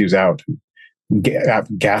it can diffuse out,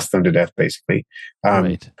 gas them to death, basically.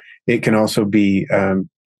 Right. It can also be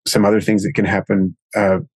some other things that can happen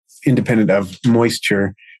independent of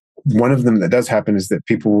moisture. One of them that does happen is that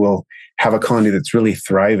people will have a colony that's really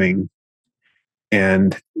thriving,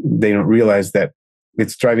 and they don't realize that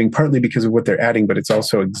it's thriving partly because of what they're adding, but it's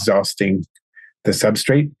also exhausting the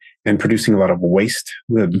substrate and producing a lot of waste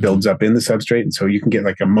that builds up in the substrate. And so you can get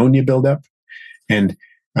like ammonia buildup. And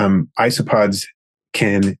isopods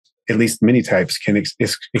can, at least many types, can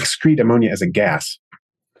excrete ammonia as a gas,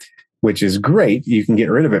 which is great. You can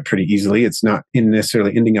get rid of it pretty easily. It's not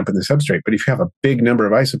necessarily ending up in the substrate. But if you have a big number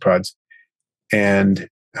of isopods and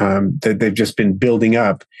that they've just been building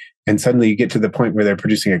up, and suddenly you get to the point where they're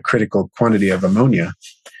producing a critical quantity of ammonia,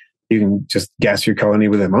 you can just gas your colony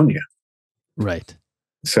with ammonia. Right.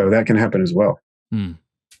 So that can happen as well.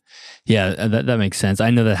 Yeah, that makes sense.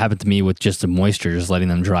 I know that happened to me with just the moisture, just letting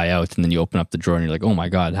them dry out, and then you open up the drawer and you're like, oh my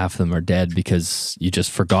God, half of them are dead because you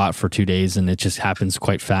just forgot for 2 days, and it just happens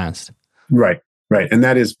quite fast. Right. And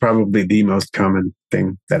that is probably the most common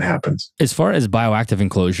thing that happens. As far as bioactive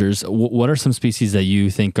enclosures, what are some species that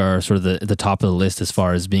you think are sort of the top of the list as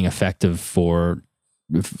far as being effective for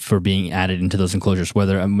being added into those enclosures?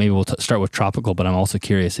 Whether maybe we'll start with tropical, but I'm also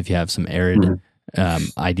curious if you have some arid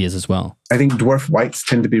ideas as well. I think dwarf whites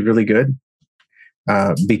tend to be really good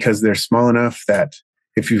because they're small enough that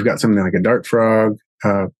if you've got something like a dart frog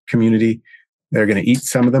community, they're going to eat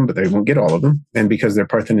some of them, but they won't get all of them. And because they're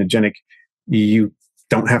parthenogenic, you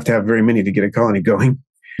don't have to have very many to get a colony going.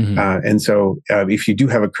 And so if you do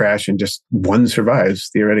have a crash and just one survives,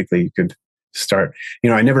 theoretically, you could start.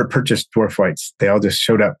 I never purchased dwarf whites. They all just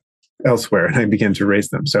showed up elsewhere, and I began to raise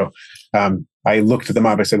them. So I looked them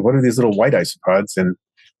up. I said, what are these little white isopods? And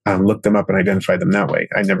looked them up and identified them that way.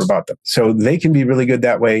 I never bought them. So they can be really good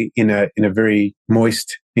that way in a very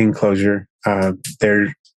moist enclosure.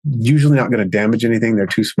 They're usually not going to damage anything. They're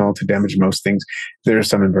too small to damage most things. There are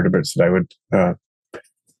some invertebrates that I would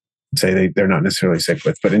say they're not necessarily safe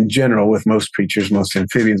with. But in general, with most creatures, most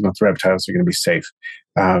amphibians, most reptiles are going to be safe.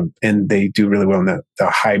 And they do really well in the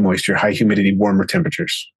high moisture, high humidity, warmer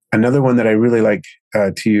temperatures. Another one that I really like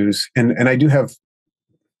to use, and I do have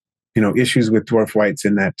issues with dwarf whites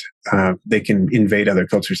in that they can invade other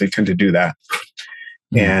cultures. They tend to do that.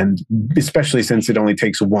 And especially since it only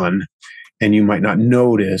takes one, and you might not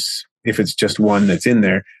notice if it's just one that's in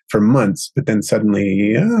there for months, but then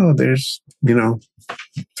suddenly, there's,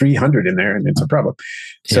 300 in there and it's a problem.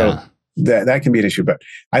 So that can be an issue. But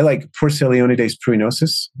I like Porcelionides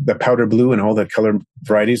pruinosus, the powder blue and all the color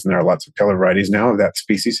varieties, and there are lots of color varieties now of that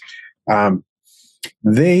species.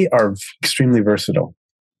 They are extremely versatile.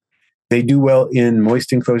 They do well in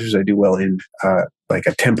moist enclosures. They do well in like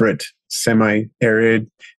a temperate,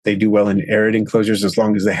 semi-arid. They do well in arid enclosures as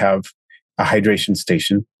long as they have a hydration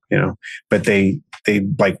station, but they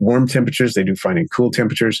like warm temperatures. They do fine in cool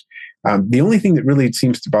temperatures. The only thing that really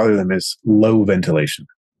seems to bother them is low ventilation.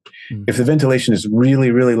 If the ventilation is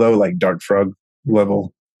really, really low, like dart frog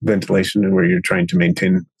level ventilation, and where you're trying to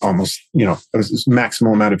maintain almost, a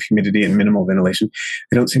maximal amount of humidity and minimal ventilation,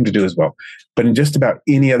 they don't seem to do as well. But in just about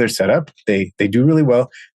any other setup, they do really well.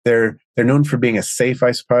 They're known for being a safe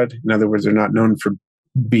isopod. In other words, they're not known for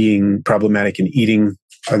being problematic in eating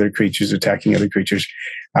other creatures, attacking other creatures.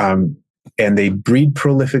 And they breed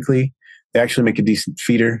prolifically. They actually make a decent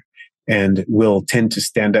feeder and will tend to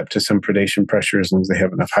stand up to some predation pressure as long as they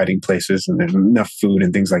have enough hiding places and there's enough food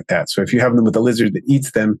and things like that. So if you have them with a lizard that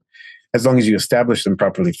eats them, as long as you establish them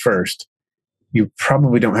properly first, you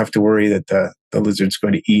probably don't have to worry that the lizard's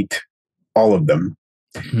going to eat all of them.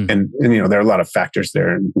 And there are a lot of factors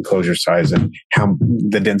there, enclosure size and how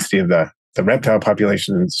the density of the reptile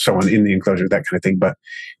population and so on in the enclosure, that kind of thing. But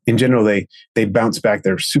in general, they bounce back.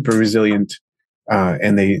 They're super resilient.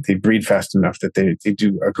 And they breed fast enough that they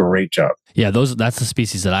do a great job. Yeah, that's the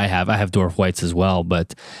species that I have. I have dwarf whites as well,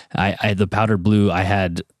 but I the powdered blue,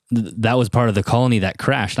 that was part of the colony that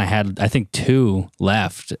crashed. And I had, I think, 2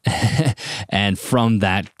 left. And from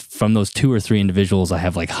those 2 or 3 individuals, I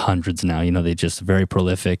have like hundreds now. They just very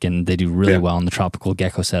prolific and they do really well in the tropical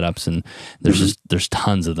gecko setups. And there's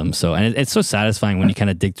tons of them. So, and it's so satisfying when you kind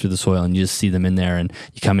of dig through the soil and you just see them in there, and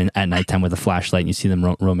you come in at nighttime with a flashlight and you see them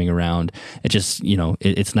roaming around. It just,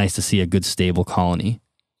 it's nice to see a good stable colony.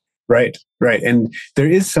 Right. And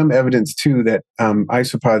there is some evidence too that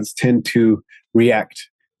isopods tend to react.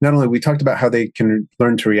 Not only, we talked about how they can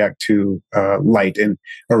learn to react to light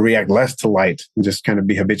or react less to light and just kind of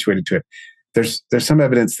be habituated to it. There's some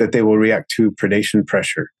evidence that they will react to predation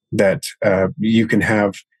pressure, that you can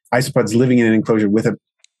have isopods living in an enclosure with a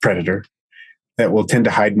predator that will tend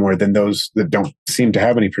to hide more than those that don't seem to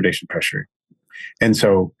have any predation pressure. And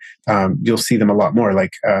so you'll see them a lot more.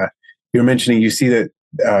 Like you were mentioning, you see that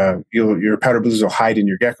your powder blues will hide in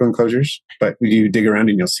your gecko enclosures, but you dig around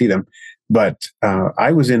and you'll see them. But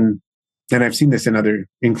I was in, and I've seen this in other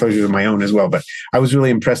enclosures of my own as well, but I was really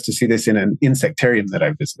impressed to see this in an insectarium that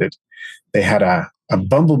I visited. They had a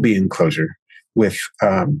bumblebee enclosure with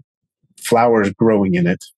flowers growing in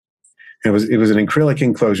it. It was an acrylic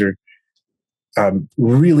enclosure,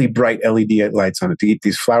 really bright LED lights on it to keep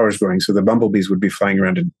these flowers growing. So the bumblebees would be flying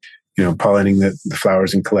around and, pollinating the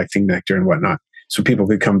flowers and collecting nectar and whatnot. So people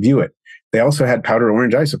could come view it. They also had powder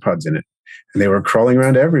orange isopods in it, and they were crawling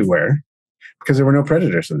around everywhere because there were no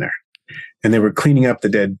predators in there. And they were cleaning up the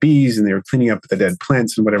dead bees and they were cleaning up the dead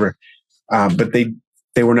plants and whatever. But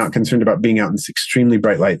they were not concerned about being out in this extremely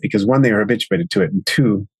bright light because 1, they were habituated to it, and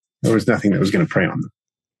 2, there was nothing that was going to prey on them.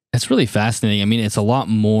 It's really fascinating. I mean, it's a lot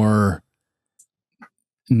more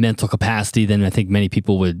mental capacity than I think many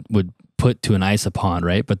people would put to an isopod,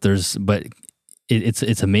 right? But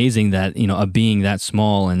it's amazing that, a being that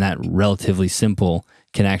small and that relatively simple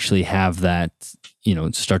can actually have that,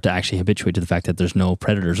 start to actually habituate to the fact that there's no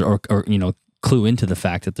predators or clue into the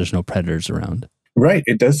fact that there's no predators around. Right.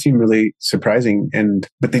 It does seem really surprising.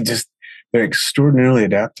 But they're extraordinarily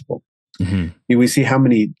adaptable. Mm-hmm. We see how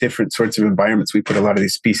many different sorts of environments we put a lot of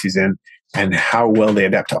these species in and how well they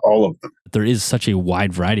adapt to all of them. There is such a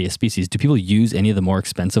wide variety of species. Do people use any of the more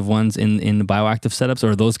expensive ones in the bioactive setups,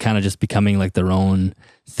 or are those kind of just becoming like their own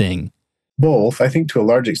thing? Both. I think to a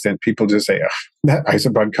large extent, people just say, that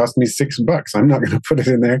isopod cost me $6. I'm not going to put it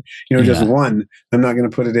in there. Just one. I'm not going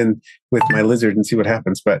to put it in with my lizard and see what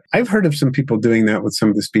happens. But I've heard of some people doing that with some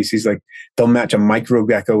of the species. Like they'll match a micro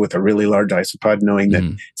gecko with a really large isopod, knowing that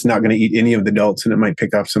it's not going to eat any of the adults and it might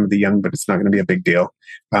pick off some of the young, but it's not going to be a big deal.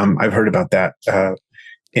 I've heard about that.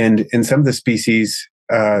 And in some of the species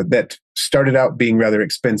that started out being rather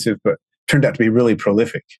expensive, but turned out to be really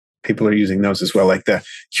prolific, people are using those as well, like the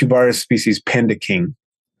Cubaris species Panda King.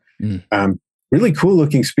 Really cool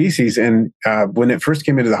looking species. And when it first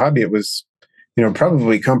came into the hobby, it was,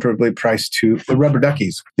 probably comparably priced to the rubber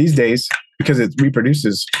duckies. These days, because it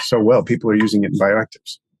reproduces so well, people are using it in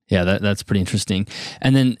bioactives. Yeah, that's pretty interesting.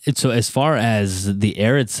 And then, so as far as the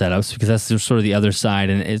arid setups, because that's sort of the other side,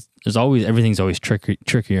 and everything's always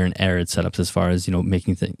trickier in arid setups as far as,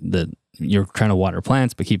 making you're trying to water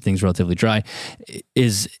plants, but keep things relatively dry.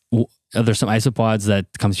 Are there some isopods that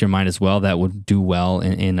comes to your mind as well that would do well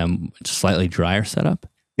in a slightly drier setup?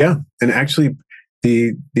 Yeah, and actually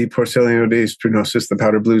the Porcelioides prunosus, the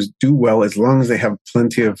powder blues, do well as long as they have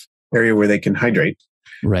plenty of area where they can hydrate.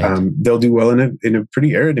 Right. They'll do well in a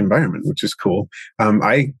pretty arid environment, which is cool.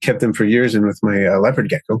 I kept them for years, and with my leopard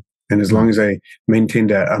gecko, And as long as I maintained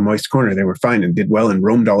a moist corner, they were fine and did well and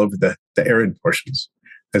roamed all over the arid portions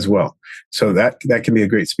as well. So that can be a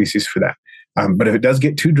great species for that. But if it does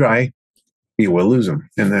get too dry, you will lose them.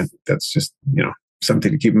 And that's just,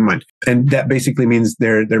 something to keep in mind. And that basically means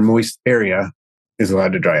their moist area is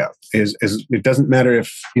allowed to dry out. It doesn't matter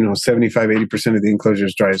if, 75, 80% of the enclosure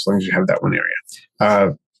is dry as long as you have that one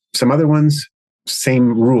area. Some other ones,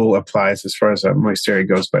 same rule applies as far as a moist area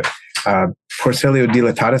goes, but Porcellio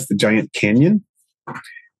dilatatus, the giant canyon,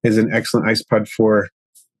 is an excellent isopod for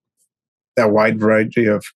a wide variety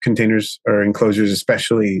of containers or enclosures,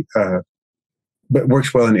 especially, but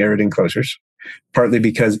works well in arid enclosures, partly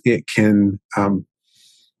because it can,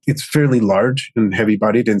 it's fairly large and heavy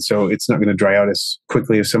bodied. And so it's not going to dry out as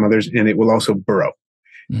quickly as some others. And it will also burrow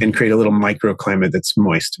and create a little microclimate that's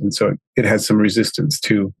moist. And so it has some resistance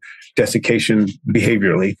to desiccation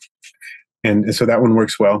behaviorally. And so that one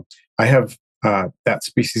works well. I have that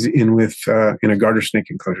species in a garter snake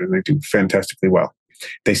enclosure, and they do fantastically well.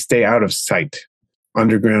 They stay out of sight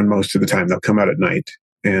underground most of the time. They'll come out at night.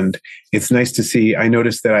 And it's nice to see. I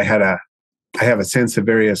noticed that I have a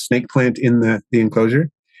Sansevieria snake plant in the enclosure,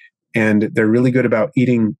 and they're really good about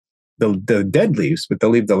eating the dead leaves, but they'll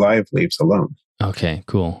leave the live leaves alone. Okay,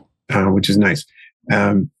 cool. Which is nice.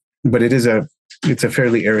 But it's a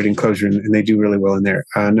fairly arid enclosure, and they do really well in there.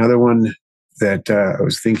 Another one that I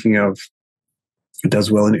was thinking of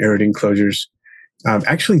does well in arid enclosures.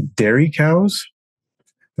 Actually, dairy cows,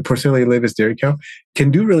 the Porcellio laevis dairy cow,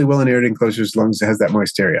 can do really well in arid enclosures as long as it has that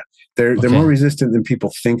moist area. They're more resistant than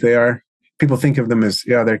people think they are. People think of them as,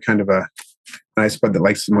 they're kind of an isopod that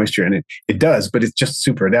likes the moisture, and it does, but it's just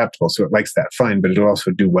super adaptable, so it likes that fine, but it'll also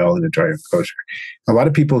do well in a dry enclosure. A lot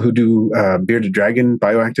of people who do bearded dragon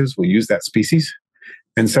bioactives will use that species,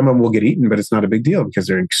 and some of them will get eaten, but it's not a big deal because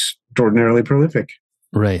they're extraordinarily prolific.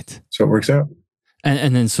 Right. So it works out.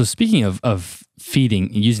 And then, so speaking of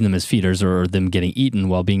feeding, using them as feeders or them getting eaten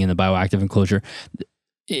while being in the bioactive enclosure,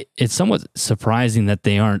 it's somewhat surprising that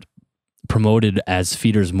they aren't promoted as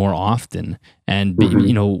feeders more often. And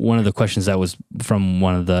one of the questions that was from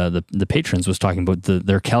one of the patrons was talking about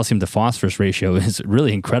their calcium to phosphorus ratio is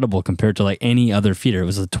really incredible compared to like any other feeder. It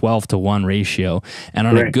was a 12-to-1 ratio, and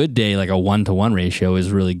on a good day, like a 1-to-1 ratio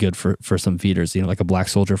is really good for some feeders, like a black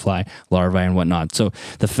soldier fly larvae and whatnot. So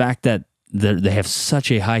the fact that they have such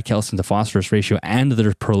a high calcium to phosphorus ratio, and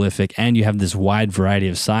they're prolific, and you have this wide variety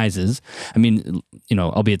of sizes. I mean,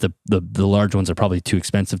 albeit the large ones are probably too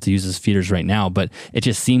expensive to use as feeders right now, but it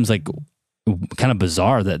just seems like kind of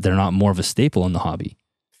bizarre that they're not more of a staple in the hobby.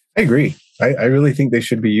 I agree. I really think they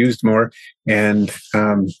should be used more. And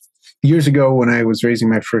years ago, when I was raising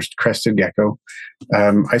my first crested gecko,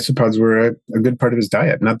 isopods were a good part of his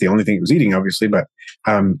diet. Not the only thing he was eating, obviously, but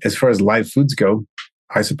as far as live foods go,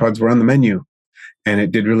 isopods were on the menu, and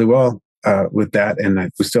it did really well with that.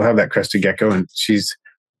 And we still have that crested gecko, and she's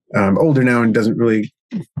older now and doesn't really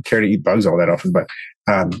care to eat bugs all that often. But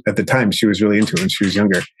at the time, she was really into it when she was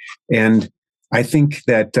younger. And I think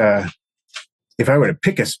that if I were to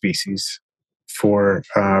pick a species for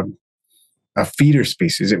a feeder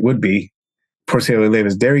species, it would be Porcellio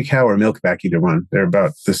laevis dairy cow or milkback, either one. They're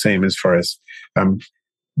about the same as far as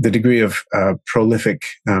the degree of prolific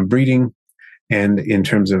breeding. And in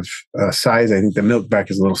terms of size, I think the milkback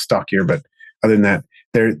is a little stockier, but other than that,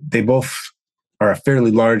 they both are a fairly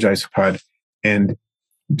large isopod and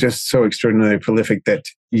just so extraordinarily prolific that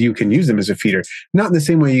you can use them as a feeder. Not in the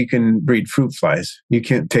same way you can breed fruit flies. You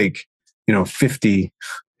can't take, 50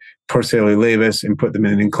 Porcellio laevis and put them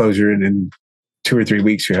in an enclosure, and in 2 or 3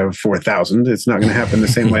 weeks you have 4,000. It's not going to happen the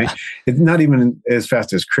same way. It's not even as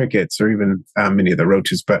fast as crickets or even many of the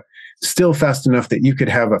roaches, but still fast enough that you could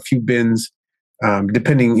have a few bins.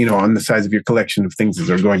 Depending, on the size of your collection of things that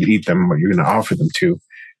are going to eat them, what you're going to offer them to,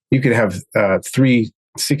 you could have 3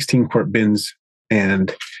 16-quart bins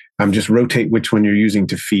and just rotate which one you're using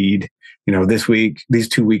to feed. This week, these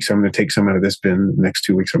 2 weeks, I'm going to take some out of this bin. The next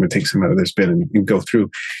 2 weeks, I'm going to take some out of this bin, and go through.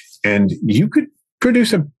 And you could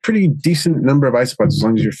produce a pretty decent number of isopods as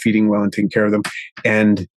long as you're feeding well and taking care of them.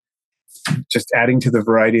 And just adding to the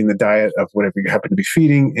variety in the diet of whatever you happen to be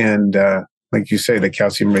feeding. And like you say, the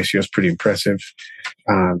calcium ratio is pretty impressive.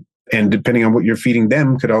 And depending on what you're feeding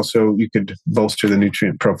them, you could bolster the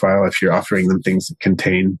nutrient profile if you're offering them things that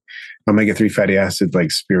contain omega-3 fatty acids like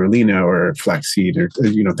spirulina or flaxseed or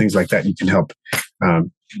things like that. You can help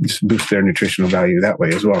just boost their nutritional value that way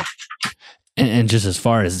as well. And just as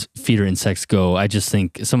far as feeder insects go, I just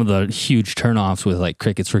think some of the huge turnoffs with like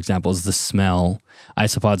crickets, for example, is the smell.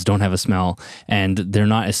 Isopods don't have a smell, and they're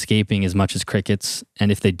not escaping as much as crickets.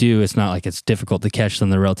 And if they do, it's not like it's difficult to catch them.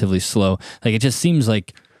 They're relatively slow. Like, it just seems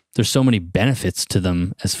like there's so many benefits to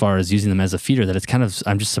them as far as using them as a feeder that it's kind of,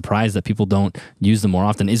 I'm just surprised that people don't use them more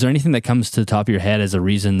often. Is there anything that comes to the top of your head as a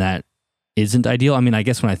reason that isn't ideal? I mean, I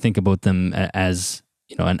guess when I think about them as,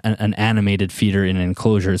 you know, an animated feeder in an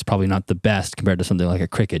enclosure is probably not the best compared to something like a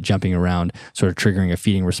cricket jumping around, sort of triggering a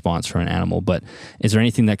feeding response for an animal. But is there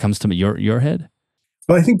anything that comes to your head?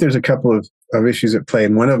 Well, I think there's a couple of issues at play,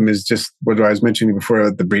 and one of them is just what I was mentioning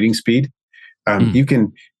before, the breeding speed. You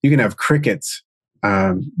can have crickets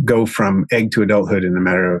go from egg to adulthood in a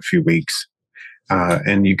matter of a few weeks,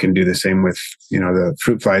 and you can do the same with, you know, the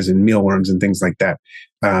fruit flies and mealworms and things like that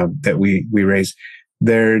that we raise.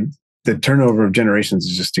 The turnover of generations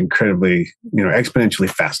is just incredibly, you know, exponentially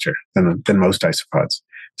faster than most isopods.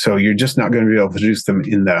 So you're just not going to be able to produce them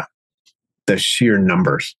in the sheer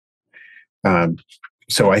numbers.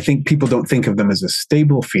 So I think people don't think of them as a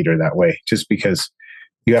stable feeder that way, just because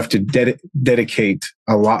you have to dedicate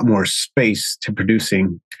a lot more space to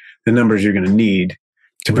producing the numbers you're going to need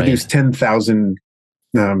to produce 10,000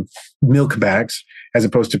 milk bags, as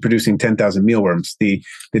opposed to producing 10,000 mealworms. The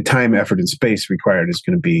time, effort, and space required is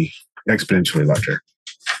going to be exponentially larger.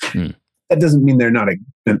 That doesn't mean they're not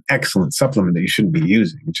an excellent supplement that you shouldn't be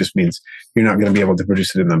using. It just means you're not going to be able to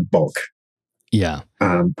produce it in the bulk. Yeah.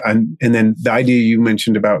 And then the idea you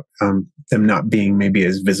mentioned about them not being maybe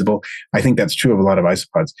as visible, I think that's true of a lot of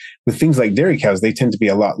isopods. With things like dairy cows, they tend to be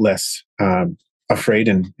a lot less afraid,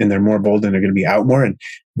 and they're more bold, and they're going to be out more. And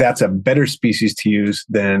that's a better species to use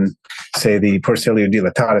than, say, the Porcellio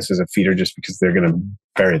dilatatus as a feeder, just because they're going to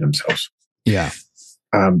bury themselves. Yeah.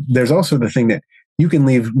 There's also the thing that you can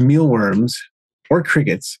leave mealworms or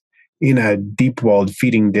crickets in a deep-walled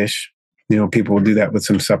feeding dish. You know, people will do that with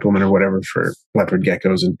some supplement or whatever for leopard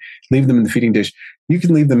geckos and leave them in the feeding dish. You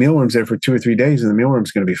can leave the mealworms there for 2 or 3 days, and the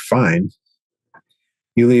mealworm's going to be fine.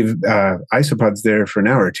 You leave isopods there for an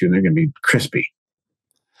hour or two, and they're going to be crispy.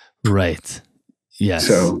 Right. Yes.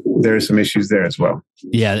 So there are some issues there as well.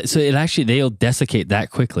 Yeah. So they'll desiccate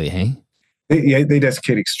that quickly, hey? They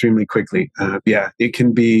desiccate extremely quickly. It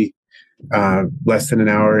can be less than an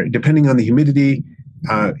hour, depending on the humidity.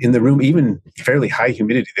 In the room, even fairly high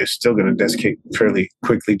humidity, they're still going to desiccate fairly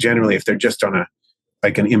quickly, generally, if they're just on an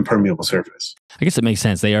impermeable surface. I guess it makes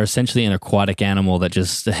sense. They are essentially an aquatic animal that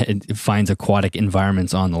just finds aquatic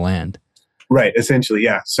environments on the land. Right, essentially,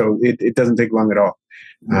 yeah. So it doesn't take long at all.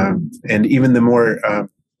 And even the more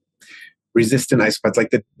resistant isopods, like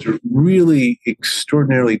the really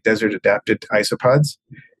extraordinarily desert-adapted isopods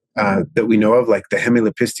that we know of, like the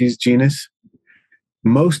Hemilepistes genus,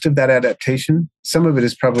 most of that adaptation, some of it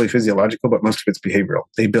is probably physiological, but most of it's behavioral.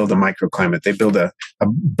 They build a microclimate. They build a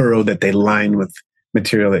burrow that they line with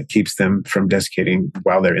material that keeps them from desiccating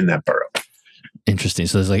while they're in that burrow. Interesting.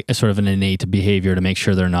 So there's like a sort of an innate behavior to make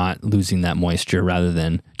sure they're not losing that moisture, rather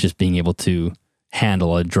than just being able to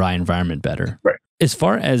handle a dry environment better. Right. As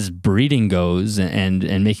far as breeding goes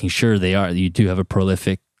and making sure you do have a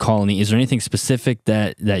prolific colony, is there anything specific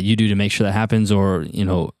that you do to make sure that happens, or, you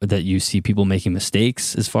know, that you see people making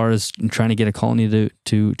mistakes as far as trying to get a colony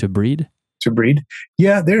to breed? To breed?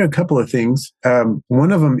 Yeah, there are a couple of things.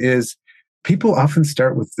 One of them is people often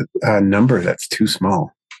start with a number that's too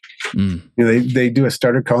small. You know, they do a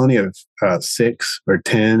starter colony of 6 or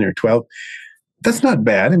 10 or 12. That's not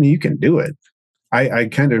bad. I mean, you can do it. I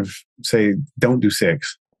kind of say, don't do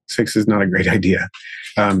 6. 6 is not a great idea.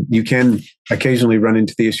 You can occasionally run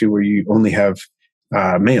into the issue where you only have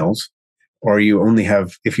males, or you only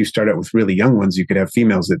have, if you start out with really young ones, you could have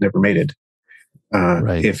females that never mated.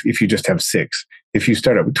 Right. If you just have 6. If you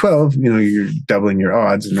start out with 12, you know, you're doubling your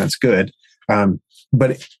odds, and that's good.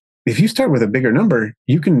 But if you start with a bigger number,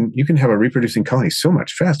 you can have a reproducing colony so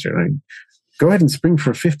much faster. I mean, go ahead and spring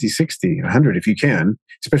for 50, 60, 100 if you can,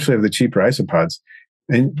 especially of the cheaper isopods.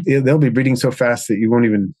 And they'll be breeding so fast that you won't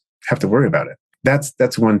even have to worry about it.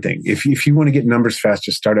 That's one thing. If you want to get numbers fast,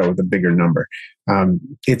 just start out with a bigger number.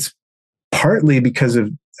 It's partly because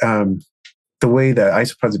of the way the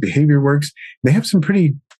isopods' behavior works. They have some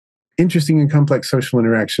pretty interesting and complex social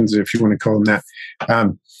interactions, if you want to call them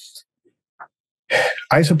that.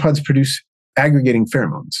 Isopods produce aggregating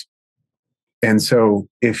pheromones. And so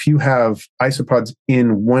if you have isopods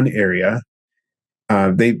in one area,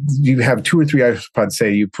 you have 2 or 3 isopods,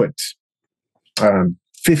 say you put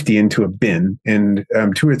 50 into a bin, and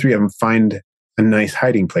 2 or 3 of them find a nice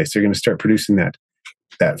hiding place. They're going to start producing that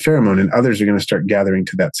pheromone, and others are going to start gathering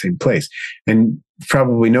to that same place. And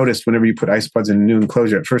probably noticed whenever you put isopods in a new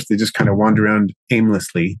enclosure, at first they just kind of wander around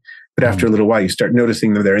aimlessly. But after a little while, you start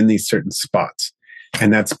noticing that they're in these certain spots.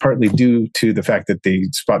 And that's partly due to the fact that the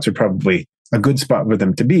spots are probably a good spot for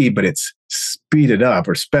them to be, but it's speeded up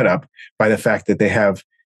or sped up by the fact that they have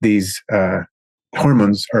these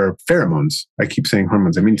hormones or pheromones. I keep saying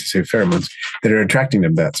hormones. I mean to say pheromones that are attracting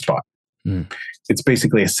them to that spot. Mm. It's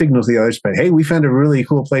basically a signal to the other spot. Hey, we found a really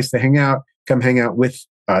cool place to hang out. Come hang out with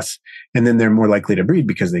us. And then they're more likely to breed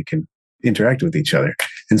because they can interact with each other.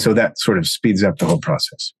 And so that sort of speeds up the whole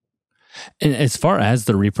process. And as far as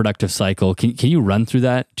the reproductive cycle, can you run through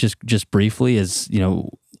that just briefly, as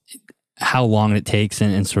how long it takes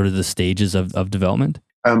and sort of the stages of development?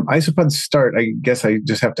 Isopods start, I guess I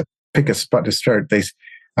just have to pick a spot to start. They,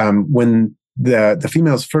 when the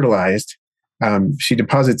female is fertilized, she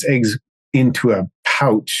deposits eggs into a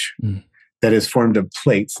pouch that is formed of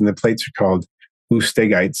plates, and the plates are called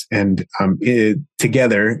oostegites. And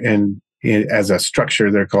together and as a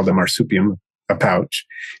structure, they're called a marsupium, a pouch.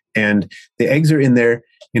 And the eggs are in there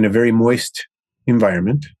in a very moist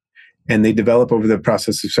environment, and they develop over the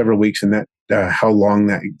process of several weeks. And that how long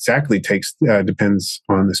that exactly takes depends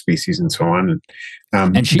on the species and so on.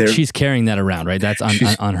 And she's carrying that around, right? That's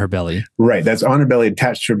on her belly, right? That's on her belly,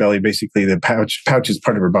 attached to her belly. Basically, the pouch is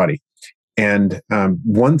part of her body. And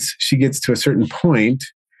once she gets to a certain point,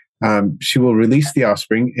 she will release the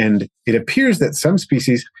offspring. And it appears that in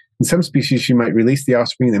some species, she might release the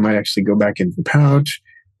offspring. They might actually go back into the pouch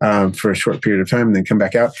for a short period of time and then come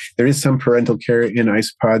back out. There is some parental care in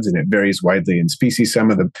isopods, and it varies widely in species. Some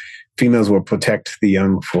of the females will protect the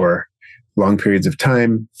young for long periods of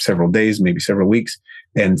time, several days, maybe several weeks,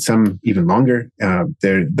 and some even longer.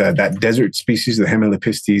 That desert species, the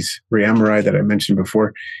Hemilipistes reameri that I mentioned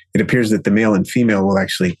before, it appears that the male and female will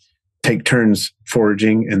actually take turns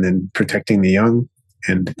foraging and then protecting the young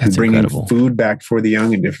and bringing incredible food back for the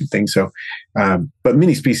young and different things. So, but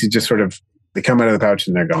many species just sort of, they come out of the pouch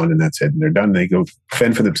and they're gone, and that's it. And they're done. They go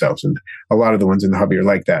fend for themselves. And a lot of the ones in the hobby are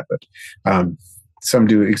like that, but some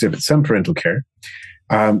do exhibit some parental care.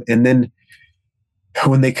 And then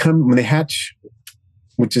when they hatch,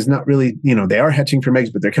 which is not really, they are hatching from eggs,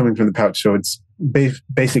 but they're coming from the pouch. So it's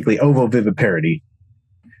basically ovoviviparity,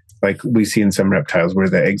 like we see in some reptiles where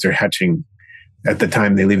the eggs are hatching at the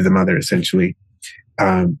time they leave the mother, essentially.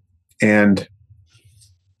 And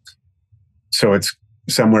so it's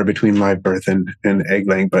somewhere between live birth and egg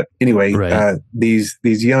laying. But anyway, right. These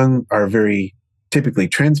young are very typically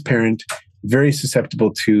transparent, very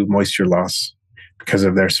susceptible to moisture loss because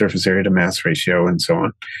of their surface area to mass ratio and so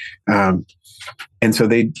on. And so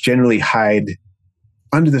they generally hide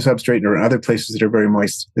under the substrate or other places that are very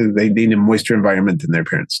moist. They need a moisture environment than their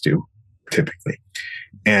parents do, typically.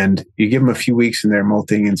 And you give them a few weeks and they're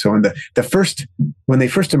molting and so on. When they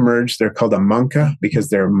first emerge, they're called a manca because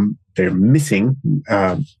they're missing.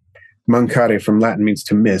 Mancare from Latin means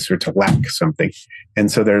to miss or to lack something.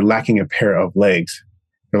 And so they're lacking a pair of legs.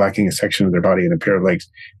 They're lacking a section of their body and a pair of legs.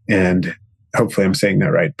 And hopefully I'm saying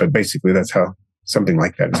that right. But basically that's how, something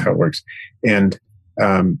like that is how it works. And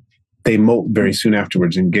they molt very soon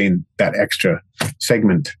afterwards and gain that extra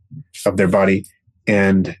segment of their body.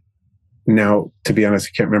 And now, to be honest,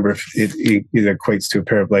 I can't remember if it either equates to a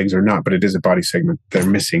pair of legs or not, but it is a body segment they're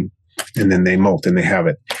missing. And then they molt and they have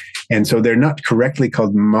it. And so they're not correctly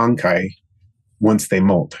called mancae once they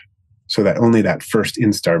molt. So that only that first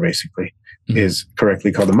instar basically is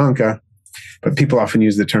correctly called a manca. But people often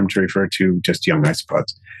use the term to refer to just young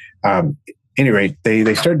isopods. Any rate,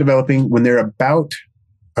 they start developing when they're about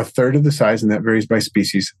a third of the size, and that varies by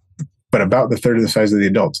species, but about the third of the size of the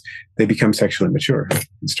adults, they become sexually mature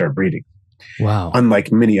and start breeding. Wow.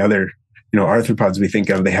 Unlike many other, arthropods we think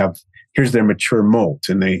of, here's their mature molt,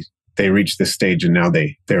 and they reach this stage, and now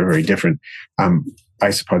they're very different.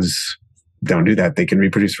 Isopods don't do that. They can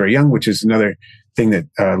reproduce very young, which is another thing that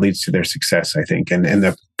leads to their success, I think, and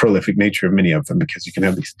the prolific nature of many of them, because you can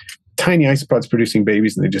have these tiny isopods producing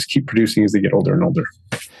babies, and they just keep producing as they get older and older.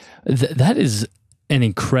 That is an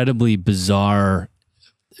incredibly bizarre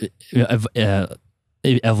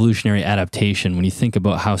evolutionary adaptation when you think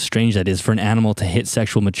about how strange that is for an animal to hit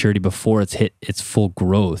sexual maturity before it's hit its full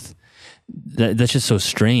growth. That's just so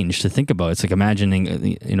strange to think about. It's like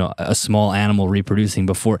imagining, a small animal reproducing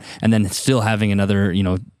before and then still having another,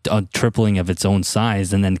 a tripling of its own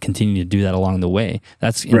size and then continuing to do that along the way.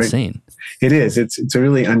 That's insane. Right. It is. It's a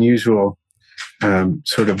really unusual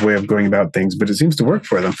sort of way of going about things, but it seems to work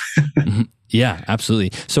for them. Mm-hmm. Yeah,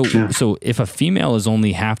 absolutely. So if a female is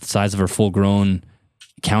only half the size of her full-grown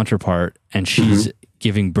counterpart and she's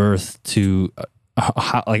giving birth to,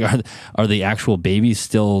 are the actual babies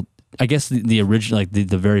still? I guess the original,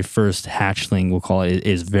 the very first hatchling, we'll call it,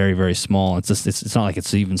 is very, very small. It's not like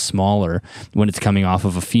it's even smaller when it's coming off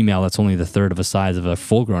of a female that's only the third of a size of a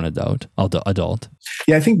full-grown adult.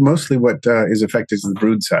 Yeah, I think mostly what is affected is the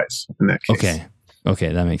brood size in that case.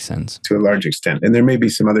 Okay, that makes sense. To a large extent. And there may be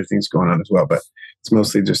some other things going on as well, but It's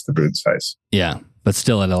mostly just the brood size. Yeah, but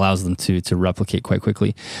still, it allows them to replicate quite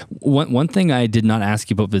quickly. One thing I did not ask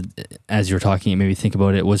you about, but as you were talking, it made me think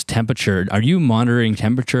about it, was temperature. Are you monitoring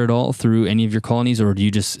temperature at all through any of your colonies, or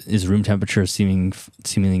is room temperature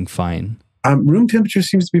seemingly fine? Room temperature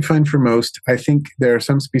seems to be fine for most. I think there are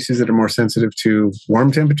some species that are more sensitive to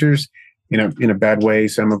warm temperatures in a bad way.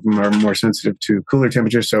 Some of them are more sensitive to cooler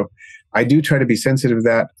temperatures. So I do try to be sensitive to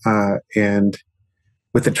that. And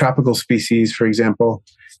with the tropical species, for example,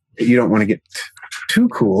 you don't want to get too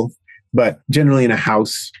cool, but generally in a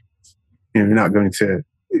house, you're not going to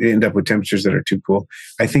end up with temperatures that are too cool.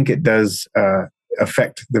 I think it does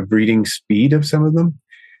affect the breeding speed of some of them.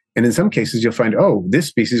 And in some cases, you'll find, this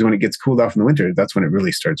species, when it gets cooled off in the winter, that's when it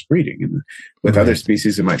really starts breeding. And with other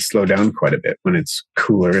species, it might slow down quite a bit when it's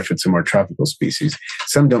cooler, if it's a more tropical species.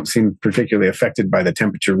 Some don't seem particularly affected by the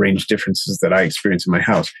temperature range differences that I experience in my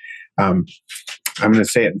house. I'm going to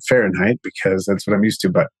say it in Fahrenheit because that's what I'm used to,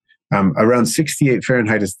 but around 68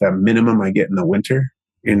 Fahrenheit is the minimum I get in the winter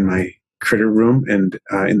in my critter room. And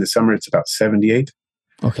in the summer, it's about 78.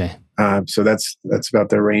 Okay. So that's about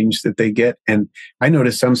the range that they get. And I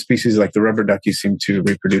notice some species like the rubber ducky seem to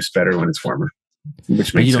reproduce better when it's warmer, which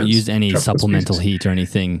makes sense. You don't use any supplemental heat or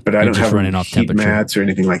anything, but I don't have running off heat temperature mats or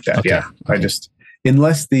anything like that. Okay. Yeah. Okay.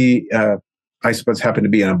 Unless the isopods happen to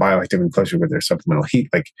be in a bioactive enclosure with their supplemental heat,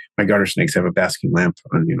 like my garter snakes have a basking lamp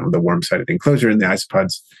on, the warm side of the enclosure, and the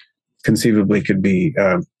isopods conceivably could be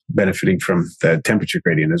benefiting from the temperature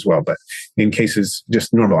gradient as well. But in cases,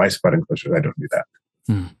 just normal isopod enclosures, I don't do that.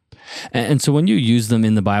 Hmm. And so when you use them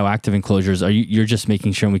in the bioactive enclosures, you're just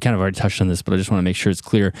making sure, and we kind of already touched on this, but I just want to make sure it's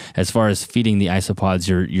clear, as far as feeding the isopods,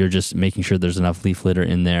 you're just making sure there's enough leaf litter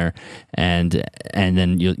in there, and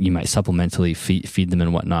then you might supplementally feed them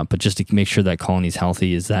and whatnot, but just to make sure that colony's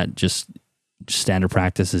healthy, is that just standard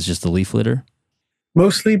practice, is just the leaf litter?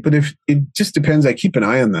 Mostly, but if it just depends. I keep an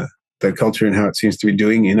eye on the culture and how it seems to be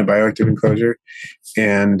doing in a bioactive enclosure.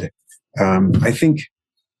 And I think,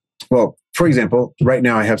 for example, right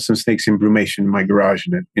now I have some snakes in brumation in my garage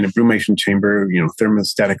in a brumation chamber,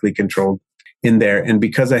 thermostatically controlled in there. And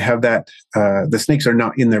because I have that, the snakes are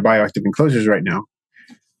not in their bioactive enclosures right now.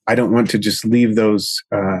 I don't want to just leave those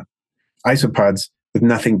isopods with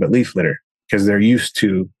nothing but leaf litter, because they're used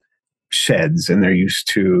to sheds and they're used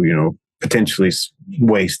to, potentially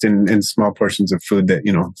waste and small portions of food that,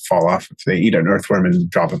 fall off if they eat an earthworm and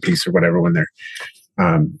drop a piece or whatever when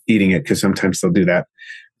they're eating it, because sometimes they'll do that.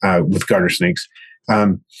 With garter snakes,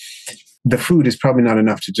 the food is probably not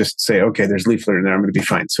enough to just say, okay, there's leaf litter in there, I'm going to be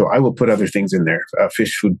fine. So I will put other things in there,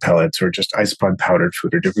 fish food pellets or just isopod powdered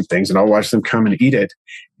food or different things, and I'll watch them come and eat it.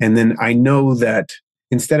 And then I know that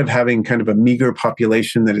instead of having kind of a meager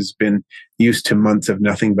population that has been used to months of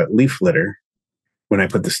nothing but leaf litter, when I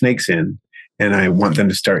put the snakes in and I want them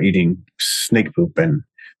to start eating snake poop and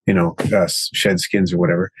shed skins or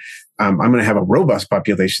whatever, I'm going to have a robust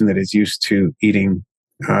population that is used to eating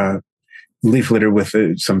leaf litter with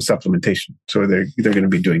some supplementation. So they're going to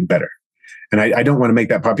be doing better. And I don't want to make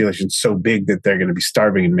that population so big that they're going to be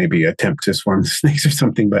starving and maybe attempt to swarm the snakes or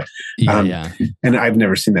something. But and I've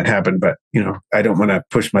never seen that happen. But I don't want to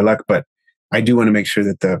push my luck. But I do want to make sure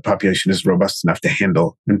that the population is robust enough to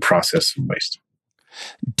handle and process some waste.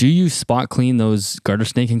 Do you spot clean those garter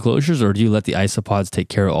snake enclosures, or do you let the isopods take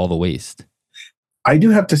care of all the waste? I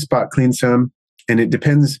do have to spot clean some, and it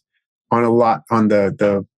depends on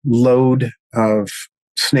the load of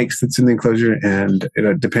snakes that's in the enclosure, and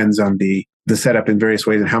it depends on the setup in various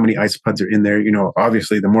ways and how many isopods are in there.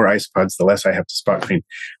 Obviously, the more isopods, the less I have to spot clean.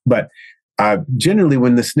 But generally,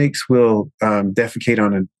 when the snakes will defecate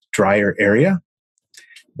on a drier area,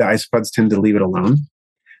 the isopods tend to leave it alone.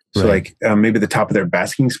 So maybe the top of their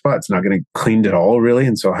basking spot's not going to clean at all, really.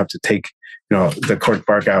 And so I'll have to take, the cork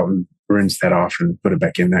bark out and rinse that off and put it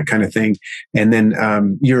back in, that kind of thing. And then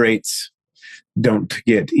urates don't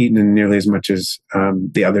get eaten nearly as much as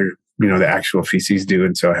the other, the actual feces do.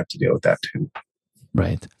 And so I have to deal with that too.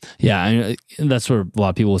 Right. Yeah. That's where a lot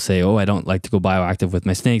of people will say, I don't like to go bioactive with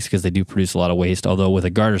my snakes because they do produce a lot of waste. Although with a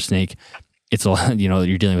garter snake, it's a lot,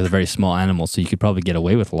 you're dealing with a very small animal. So you could probably get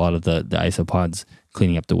away with a lot of the isopods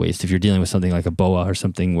cleaning up the waste. If you're dealing with something like a boa or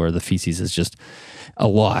something where the feces is just a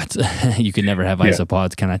lot, you could never have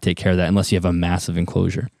isopods kind of take care of that unless you have a massive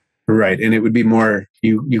enclosure. Right. And it would be more,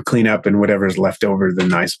 you clean up and whatever's left over, the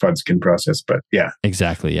isopods can process. But yeah.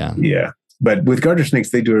 Exactly. Yeah. Yeah. But with garter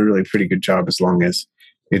snakes, they do a really pretty good job as long as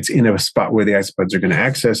it's in a spot where the isopods are going to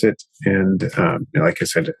access it. And like I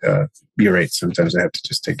said, urates, sometimes I have to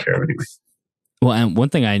just take care of anyway. Well, and one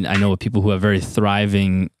thing I know of people who have very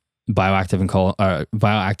thriving bioactive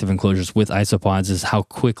enclosures with isopods is how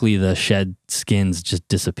quickly the shed skins just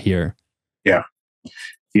disappear. Yeah.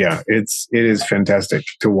 Yeah, it is fantastic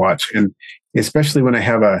to watch, and especially when I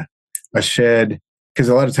have a shed, because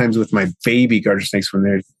a lot of times with my baby garter snakes,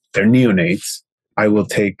 when they're neonates, I will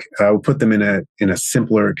put them in a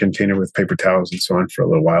simpler container with paper towels and so on for a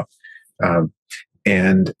little while,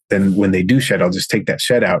 and then when they do shed, I'll just take that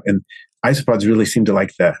shed out. And isopods really seem to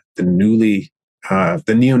like the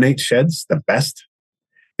neonate sheds the best,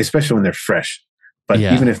 especially when they're fresh. But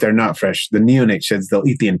even if they're not fresh, the neonate sheds, they'll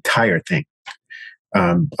eat the entire thing.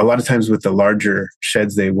 A lot of times with the larger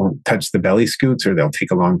sheds, they won't touch the belly scoots, or they'll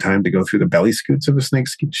take a long time to go through the belly scoots of a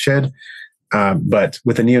snake's shed. But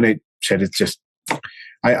with a neonate shed, it's just,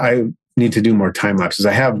 I need to do more time lapses.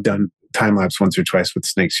 I have done time lapse once or twice with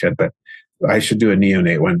snake's shed, but I should do a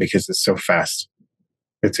neonate one because it's so fast.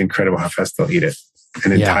 It's incredible how fast they'll eat it,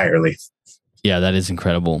 and entirely. Yeah, that is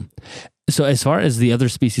incredible. So as far as the other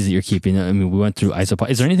species that you're keeping, I mean, we went through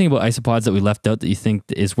isopods. Is there anything about isopods that we left out that you think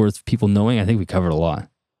is worth people knowing? I think we covered a lot.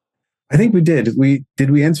 I think we did. Did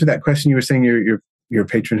we answer that question? You were saying your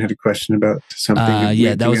patron had a question about something.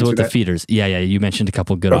 That was about the feeders. Yeah. You mentioned a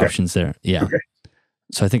couple of good options there. Yeah. Okay.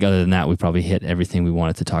 So I think other than that, we probably hit everything we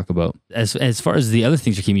wanted to talk about. As far as the other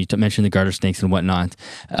things you're keeping, you mentioned the garter snakes and whatnot.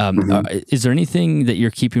 Is there anything that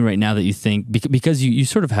you're keeping right now that you think, because you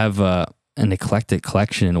sort of have an eclectic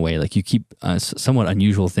collection in a way, like you keep somewhat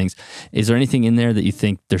unusual things. Is there anything in there that you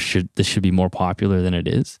think this should be more popular than it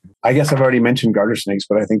is? I guess I've already mentioned garter snakes,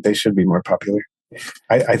 but I think they should be more popular.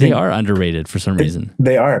 I think they are underrated for some reason.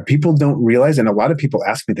 They are. People don't realize, and a lot of people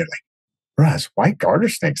ask me, they're like, Russ, why garter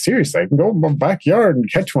snakes? Seriously, I can go in my backyard and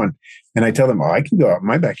catch one. And I tell them, I can go out in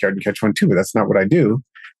my backyard and catch one too, but that's not what I do.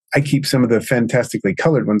 I keep some of the fantastically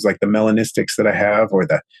colored ones, like the melanistics that I have, or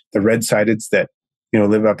the red-sideds that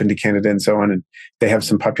live up into Canada and so on. And they have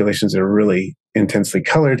some populations that are really intensely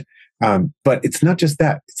colored. But it's not just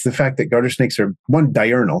that. It's the fact that garter snakes are, one,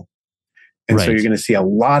 diurnal. And so you're going to see a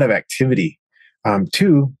lot of activity.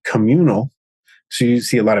 Two, communal. So you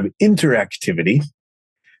see a lot of interactivity.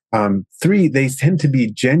 Three, they tend to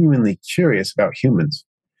be genuinely curious about humans.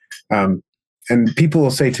 And people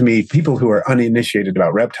will say to me, people who are uninitiated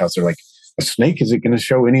about reptiles, they're like, a snake, is it going to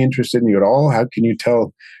show any interest in you at all? How can you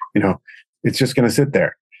tell, it's just going to sit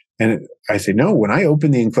there? And I say, no, when I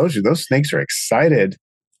open the enclosure, those snakes are excited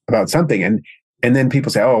about something. And then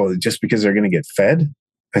people say, oh, just because they're going to get fed?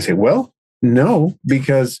 I say, well, no,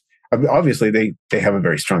 because obviously they have a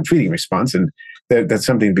very strong feeding response, and that's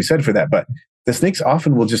something to be said for that. But the snakes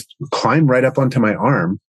often will just climb right up onto my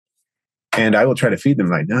arm, and I will try to feed them.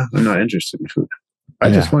 Like, no, I'm not interested in food. I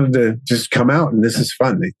just wanted to just come out, and this is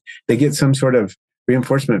fun. They get some sort of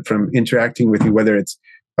reinforcement from interacting with you, whether it's,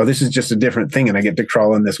 oh, this is just a different thing, and I get to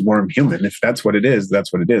crawl on this warm human. If that's what it is,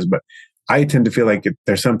 that's what it is. But I tend to feel like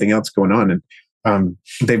there's something else going on. And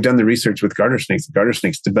they've done the research with garter snakes. The garter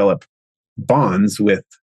snakes develop bonds with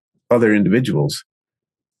other individuals.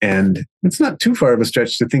 And it's not too far of a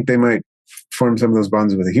stretch to think they might form some of those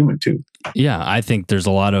bonds with a human too. Yeah, I think there's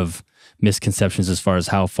a lot of misconceptions as far as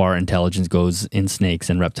how far intelligence goes in snakes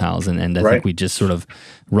and reptiles. And I think we just sort of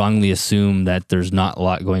wrongly assume that there's not a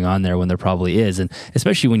lot going on there when there probably is. And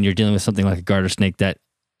especially when you're dealing with something like a garter snake that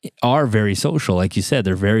are very social. Like you said,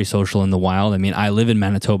 they're very social in the wild. I mean, I live in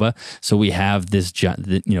Manitoba, so we have this,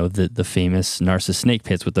 the famous Narcissus snake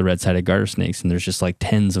pits with the red-sided garter snakes, and there's just like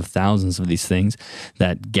tens of thousands of these things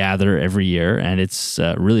that gather every year, and it's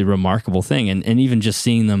a really remarkable thing. And even just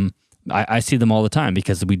seeing them, I see them all the time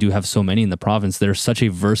because we do have so many in the province. They're such a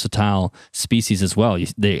versatile species as well.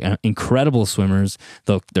 They are incredible swimmers.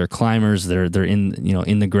 They're climbers. They're in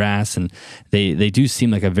the grass, and they do seem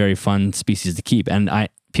like a very fun species to keep. And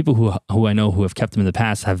people who I know who have kept them in the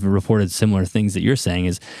past have reported similar things that you're saying,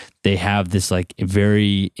 is they have this like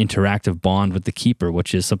very interactive bond with the keeper,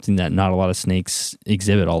 which is something that not a lot of snakes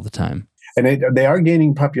exhibit all the time. And they are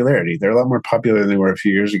gaining popularity. They're a lot more popular than they were a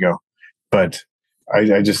few years ago. But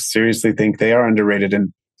I just seriously think they are underrated.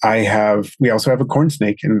 And we also have a corn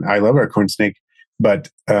snake, and I love our corn snake, but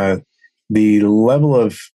the level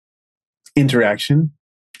of interaction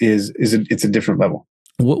it's a different level.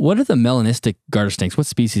 What are the melanistic garter snakes? What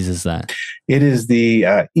species is that? It is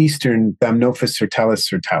the eastern Thamnophis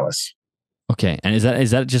sertalis. Okay. And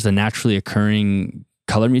is that just a naturally occurring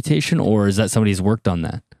color mutation, or is that somebody's worked on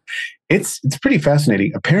that? It's pretty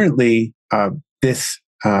fascinating. Apparently, it's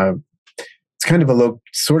kind of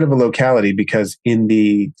a locality, because in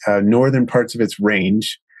the northern parts of its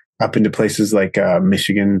range, up into places like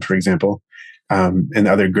Michigan, for example, and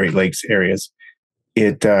other Great Lakes areas,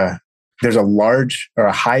 there's a large or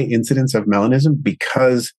a high incidence of melanism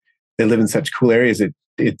because they live in such cool areas.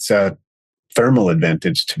 It's a thermal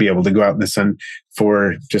advantage to be able to go out in the sun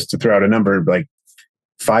for, just to throw out a number, like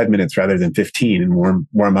 5 minutes rather than 15 and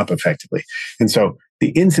warm up effectively. And so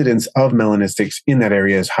the incidence of melanistics in that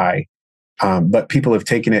area is high, but people have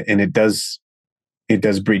taken it and it does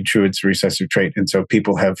breed true. It's a recessive trait. And so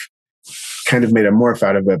people have kind of made a morph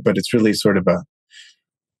out of it, but it's really sort of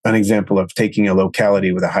an example of taking a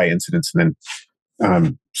locality with a high incidence and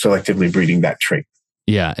then selectively breeding that trait.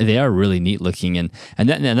 Yeah, they are really neat looking, and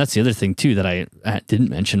that's the other thing too that I didn't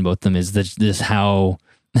mention about them is this how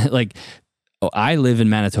like I live in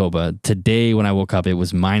Manitoba. Today when I woke up, it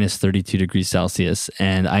was minus 32 degrees Celsius,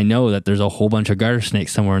 and I know that there's a whole bunch of garter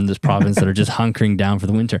snakes somewhere in this province that are just hunkering down for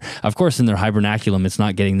the winter. Of course, in their hibernaculum, it's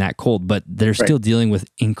not getting that cold, but they're still dealing with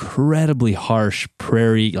incredibly harsh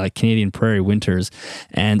prairie, like Canadian prairie winters,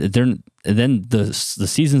 and then the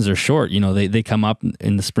seasons are short. You know, they come up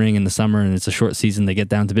in the spring and the summer, and it's a short season. They get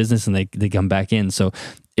down to business and they come back in. So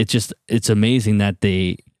it's amazing that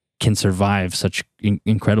they can survive such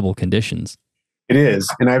incredible conditions. It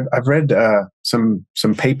is, and I've read some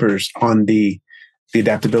papers on the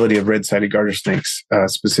adaptability of red-sided garter snakes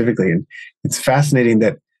specifically, and it's fascinating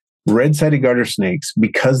that red-sided garter snakes,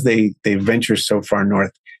 because they venture so far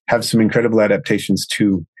north, have some incredible adaptations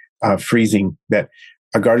to freezing. That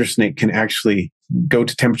a garter snake can actually go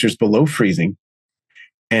to temperatures below freezing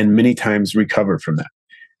and many times recover from that.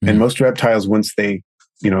 Mm-hmm. And most reptiles, once they,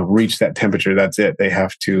 reach that temperature, that's it. They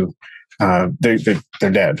have to, they're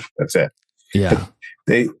dead. That's it. Yeah.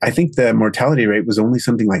 But I think the mortality rate was only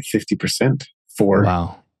something like 50%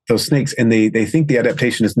 for those snakes. And they think the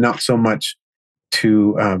adaptation is not so much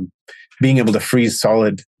to being able to freeze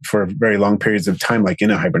solid for very long periods of time, like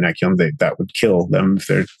in a hibernaculum. That would kill them if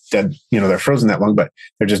they're dead. They're frozen that long, but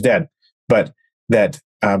they're just dead. But that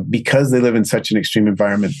because they live in such an extreme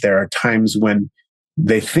environment, there are times when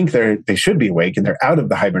they think they should be awake and they're out of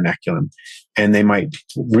the hibernaculum, and they might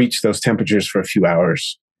reach those temperatures for a few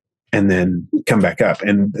hours and then come back up.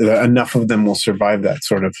 And enough of them will survive that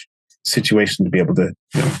sort of situation to be able to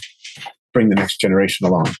bring the next generation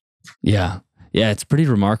along. Yeah. Yeah, it's pretty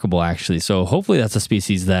remarkable, actually. So hopefully that's a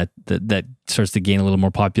species that starts to gain a little more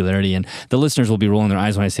popularity. And the listeners will be rolling their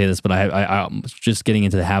eyes when I say this, but I'm just getting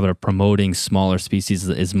into the habit of promoting smaller species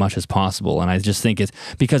as much as possible. And I just think it's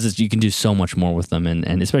because you can do so much more with them,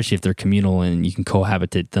 and especially if they're communal and you can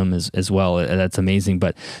cohabitate them as well. That's amazing.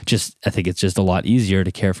 But I think it's just a lot easier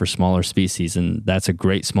to care for smaller species. And that's a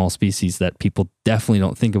great small species that people definitely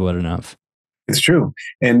don't think about enough. It's true.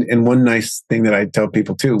 And one nice thing that I tell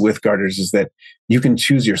people too with garters is that you can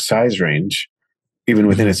choose your size range even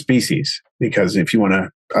within a species, because if you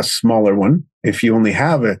want a smaller one, if you only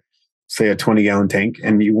have a 20-gallon tank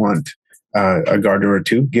and you want a garter or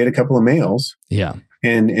two, get a couple of males. Yeah.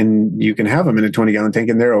 And you can have them in a 20-gallon tank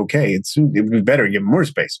and they're okay. It would be better to give them more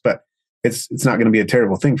space, but it's not going to be a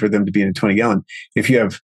terrible thing for them to be in a 20-gallon. If you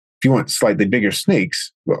want slightly bigger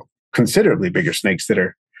snakes, well, considerably bigger snakes that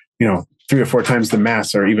are 3 or 4 times the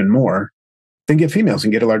mass or even more, then get females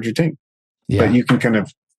and get a larger tank. Yeah. But you can kind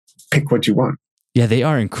of pick what you want. Yeah, they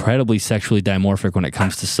are incredibly sexually dimorphic when it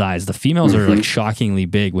comes to size. The females are like shockingly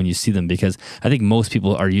big when you see them, because I think most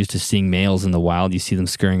people are used to seeing males in the wild. You see them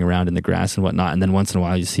scurrying around in the grass and whatnot. And then once in a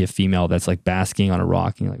while you see a female that's like basking on a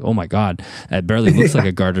rock and you're like, oh my God, it barely looks like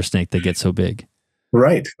a garter snake. They get so big.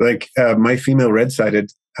 Right. Like my female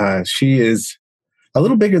red-sided, she is a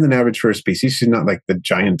little bigger than average for her species. She's not like the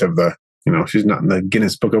giant of the, she's not in the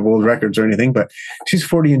Guinness Book of World Records or anything, but she's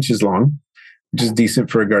 40 inches long, which is decent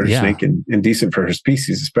for a garter snake and decent for her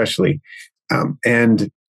species, especially. And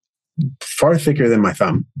far thicker than my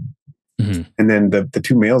thumb. Mm-hmm. And then the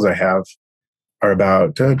 2 males I have are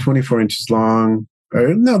about 24 inches long.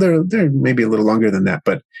 Or no, they're maybe a little longer than that.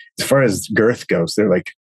 But as far as girth goes, they're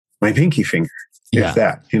like my pinky finger. If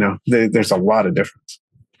that, there's a lot of difference.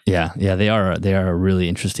 Yeah, they are a really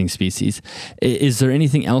interesting species. Is there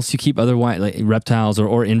anything else you keep otherwise, like reptiles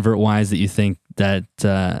or invert wise, that you think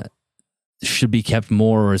that should be kept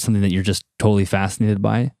more, or something that you're just totally fascinated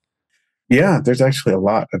by? Yeah, there's actually a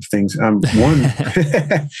lot of things. One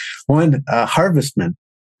harvestmen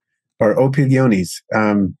or opiliones.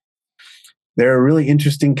 They're a really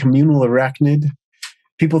interesting communal arachnid.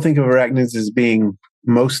 People think of arachnids as being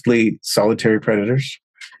mostly solitary predators,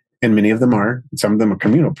 and many of them are. Some of them are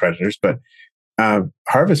communal predators, but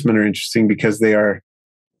harvestmen are interesting because they are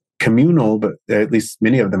communal, but at least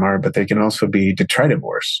many of them are, but they can also be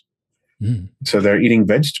detritivores. Mm. So they're eating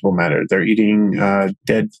vegetable matter. They're eating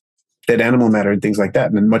dead animal matter and things like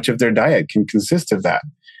that. And much of their diet can consist of that.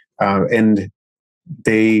 And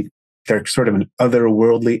they're sort of an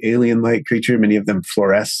otherworldly, alien-like creature. Many of them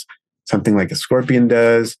fluoresce, something like a scorpion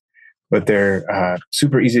does. But they're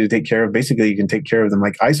super easy to take care of. Basically, you can take care of them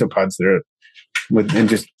like isopods and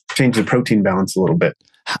just change the protein balance a little bit.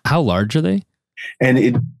 How large are they?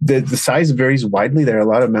 And the size varies widely. There are a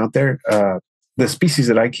lot of them out there. The species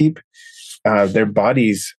that I keep, their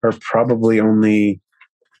bodies are probably only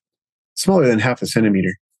smaller than half a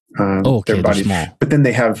centimeter. Okay, their bodies, small. but then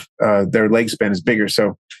they have their leg span is bigger,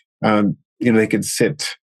 so they could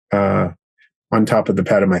sit on top of the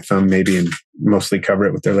pad of my thumb, maybe, and mostly cover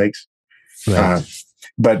it with their legs. Right.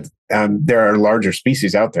 But there are larger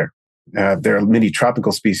species out there. There are many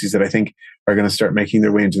tropical species that I think are going to start making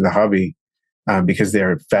their way into the hobby because they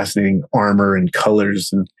are fascinating armor and colors,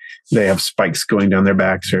 and they have spikes going down their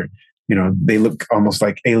backs, or they look almost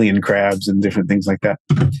like alien crabs and different things like that.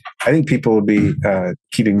 I think people will be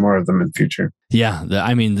keeping more of them in the future. Yeah,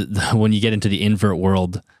 when you get into the invert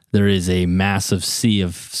world, there is a massive sea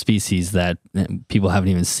of species that people haven't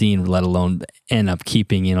even seen, let alone end up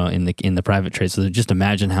keeping, in the private trade. So just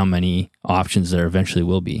imagine how many options there eventually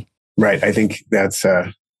will be. Right. I think that's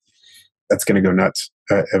going to go nuts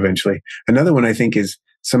eventually. Another one I think is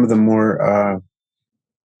some of the more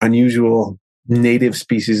unusual native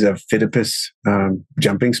species of Phidippus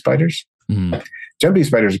jumping spiders. Mm. Jumping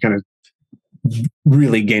spiders are kind of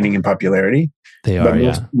really gaining in popularity. They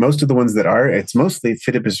are, most of the ones that are, it's mostly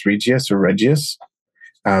Phidippus regius or regius,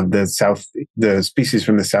 the species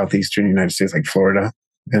from the southeastern United States, like Florida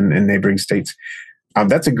and neighboring states.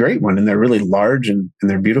 That's a great one, and they're really large and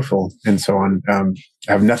they're beautiful and so on.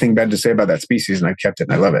 I have nothing bad to say about that species, and I've kept it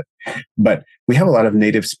and I love it. But we have a lot of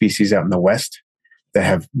native species out in the West that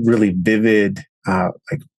have really vivid,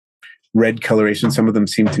 like red coloration. Some of them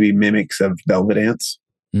seem to be mimics of velvet ants.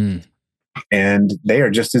 Mm. And they are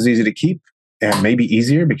just as easy to keep, and maybe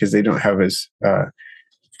easier because they don't have as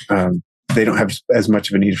much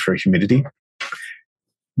of a need for humidity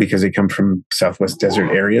because they come from Southwest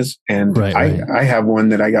desert areas. And I have one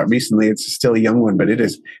that I got recently. It's still a young one, but it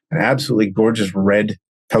is an absolutely gorgeous red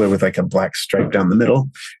color with like a black stripe down the middle.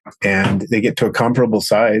 And they get to a comparable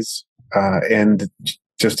size and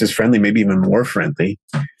just as friendly, maybe even more friendly.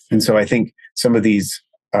 And so I think some of these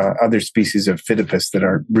other species of Phidippus that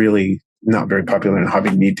are really not very popular in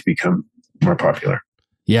hobby need to become more popular.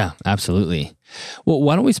 Yeah, absolutely. Well,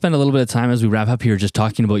 why don't we spend a little bit of time as we wrap up here just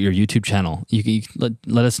talking about your YouTube channel? You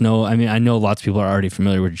let us know. I mean, I know lots of people are already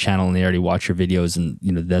familiar with your channel and they already watch your videos, and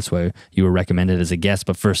that's why you were recommended as a guest.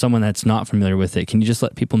 But for someone that's not familiar with it, can you just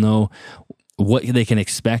let people know what they can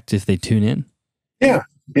expect if they tune in? Yeah.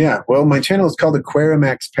 Well, my channel is called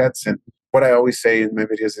Aquarimax Pets, and what I always say in my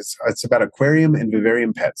videos is it's about aquarium and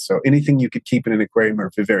vivarium pets. So anything you could keep in an aquarium or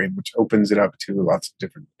vivarium, which opens it up to lots of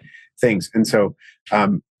different things. And so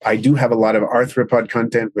I do have a lot of arthropod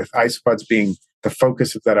content, with isopods being the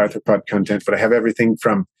focus of that arthropod content. But I have everything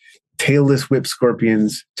from tailless whip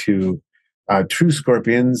scorpions to true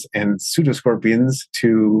scorpions and pseudoscorpions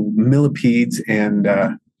to millipedes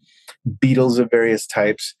and beetles of various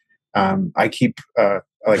types. I keep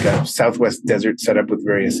like a Southwest desert setup with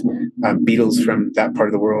various beetles from that part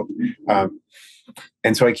of the world.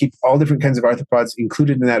 And so I keep all different kinds of arthropods.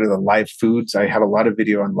 Included in that are the live foods. I have a lot of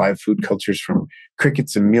video on live food cultures, from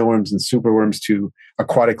crickets and mealworms and superworms to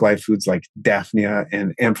aquatic live foods like Daphnia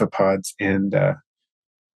and amphipods and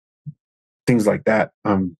things like that.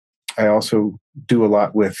 I also do a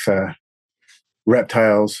lot with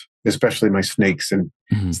reptiles, especially my snakes and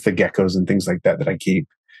the geckos and things like that I keep.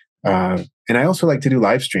 And I also like to do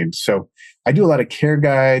live streams. So I do a lot of care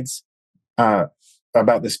guides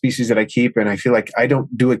about the species that I keep. And I feel like I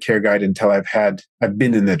don't do a care guide until I've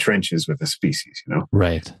been in the trenches with the species,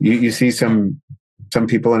 Right. You see some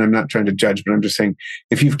people, and I'm not trying to judge, but I'm just saying,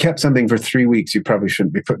 if you've kept something for 3 weeks, you probably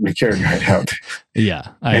shouldn't be putting a care guide out.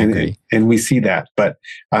 Yeah, I agree. And we see that. But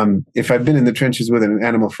if I've been in the trenches with an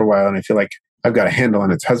animal for a while and I feel like I've got a handle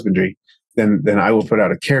on its husbandry, then I will put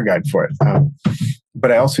out a care guide for it.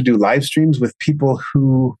 But I also do live streams with people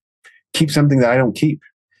who keep something that I don't keep.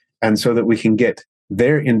 And so that we can get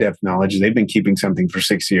their in-depth knowledge. They've been keeping something for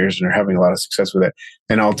 6 years and are having a lot of success with it.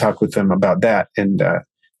 And I'll talk with them about that and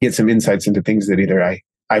get some insights into things that either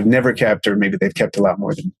I've never kept, or maybe they've kept a lot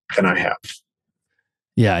more than I have.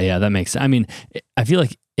 Yeah, that makes sense. I mean, I feel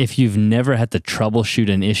like if you've never had to troubleshoot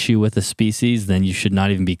an issue with a species, then you should not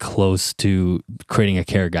even be close to creating a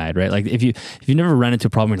care guide, right? Like if you never run into a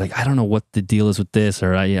problem, you're like, I don't know what the deal is with this,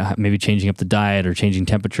 or maybe changing up the diet or changing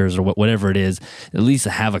temperatures or whatever it is, at least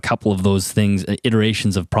have a couple of those things,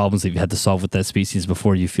 iterations of problems that you've had to solve with that species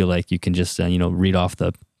before you feel like you can just, read off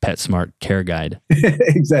the PetSmart care guide.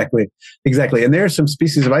 Exactly. And there are some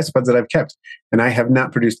species of isopods that I've kept, and I have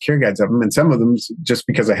not produced care guides of them. And some of them just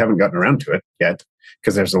because I haven't gotten around to it yet,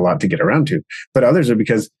 because there's a lot to get around to. But others are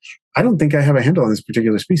because I don't think I have a handle on this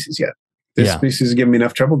particular species yet. This species is giving me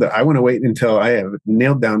enough trouble that I want to wait until I have it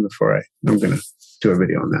nailed down before I'm going to do a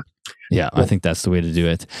video on that. Yeah, I think that's the way to do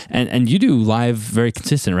it. And you do live very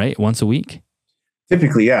consistent, right? Once a week?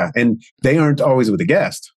 Typically, yeah. And they aren't always with a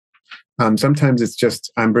guest. Sometimes it's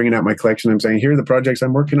just I'm bringing out my collection. I'm saying, here are the projects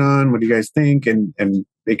I'm working on. What do you guys think? And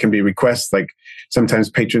it can be requests. Like sometimes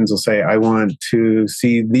patrons will say, I want to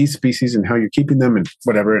see these species and how you're keeping them and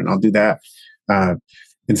whatever. And I'll do that.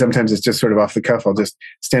 And sometimes it's just sort of off the cuff. I'll just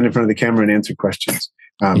stand in front of the camera and answer questions.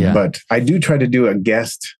 But I do try to do a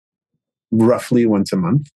guest roughly once a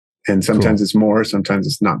month. And sometimes it's more, sometimes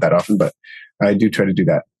it's not that often, but I do try to do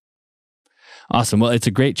that. Awesome. Well, it's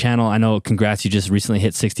a great channel. I know, congrats, you just recently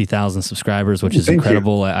hit 60,000 subscribers, which is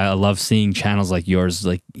incredible. I love seeing channels like yours,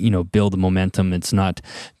 like, build the momentum. It's not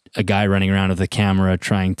a guy running around with a camera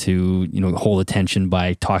trying to, hold attention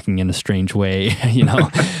by talking in a strange way,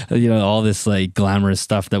 all this like glamorous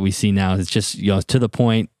stuff that we see now. It's just, to the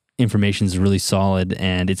point. Information is really solid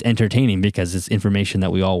and it's entertaining because it's information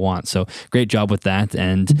that we all want. So great job with that.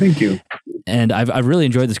 And thank you. And I've really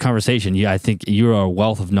enjoyed this conversation. I think you're a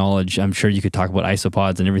wealth of knowledge. I'm sure you could talk about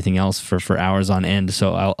isopods and everything else for hours on end.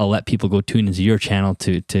 So I'll let people go tune into your channel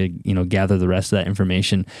to gather the rest of that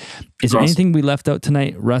information. Is there anything we left out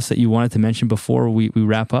tonight, Russ, that you wanted to mention before we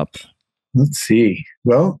wrap up? Let's see.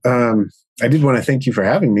 Well, I did want to thank you for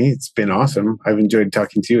having me. It's been awesome. I've enjoyed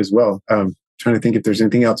talking to you as well. Trying to think if there's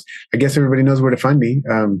anything else. I guess everybody knows where to find me.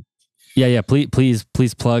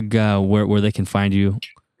 Please plug where they can find you.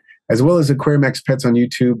 As well as AquariumX Pets on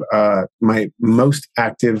YouTube. My most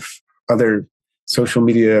active other social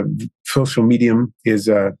medium is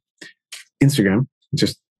Instagram.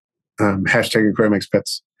 Just hashtag AquariumX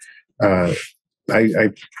Pets. I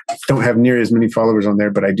don't have near as many followers on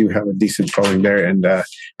there, but I do have a decent following there. And I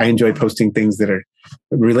enjoy posting things that are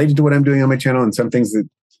related to what I'm doing on my channel and some things that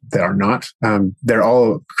are not. They're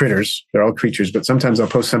all critters. They're all creatures. But sometimes I'll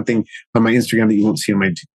post something on my Instagram that you won't see on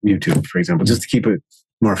my YouTube, for example, just to keep it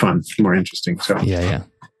more fun, more interesting. So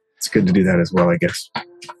it's good to do that as well, I guess.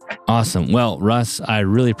 Awesome. Well, Russ, I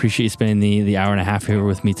really appreciate you spending the hour and a half here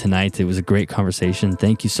with me tonight. It was a great conversation.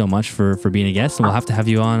 Thank you so much for being a guest, and we'll have to have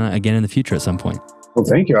you on again in the future at some point. Well,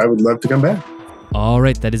 thank you. I would love to come back. All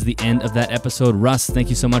right, that is the end of that episode. Russ, thank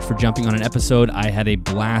you so much for jumping on an episode. I had a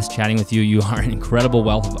blast chatting with you. You are an incredible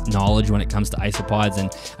wealth of knowledge when it comes to isopods,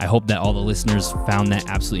 and I hope that all the listeners found that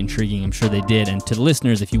absolutely intriguing. I'm sure they did. And to the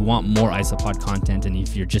listeners, if you want more isopod content and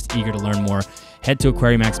if you're just eager to learn more, head to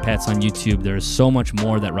AquariumX Pets on YouTube. There's so much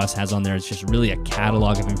more that Russ has on there. It's just really a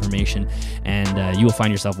catalog of information, and you will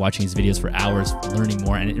find yourself watching his videos for hours, learning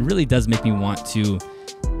more. And it really does make me want to...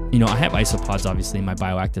 I have isopods obviously in my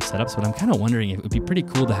BioActive setups, but I'm kind of wondering if it would be pretty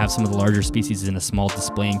cool to have some of the larger species in a small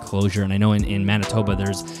display enclosure. And I know in Manitoba,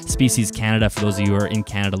 there's Species Canada. For those of you who are in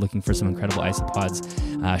Canada looking for some incredible isopods,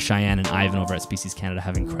 Cheyenne and Ivan over at Species Canada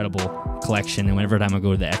have incredible collection. And whenever time I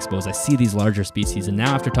go to the expos, I see these larger species. And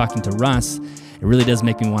now after talking to Russ, it really does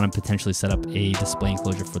make me want to potentially set up a display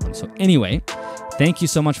enclosure for them. So anyway, thank you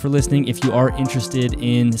so much for listening. If you are interested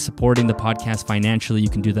in supporting the podcast financially, you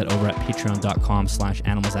can do that over at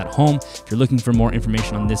patreon.com/animalsathome. If you're looking for more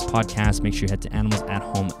information on this podcast, make sure you head to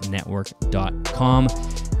animalsathomenetwork.com.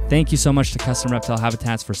 Thank you so much to Custom Reptile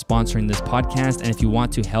Habitats for sponsoring this podcast. And if you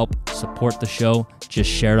want to help support the show, just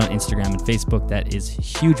share it on Instagram and Facebook. That is a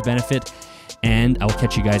huge benefit. And I will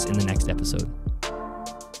catch you guys in the next episode.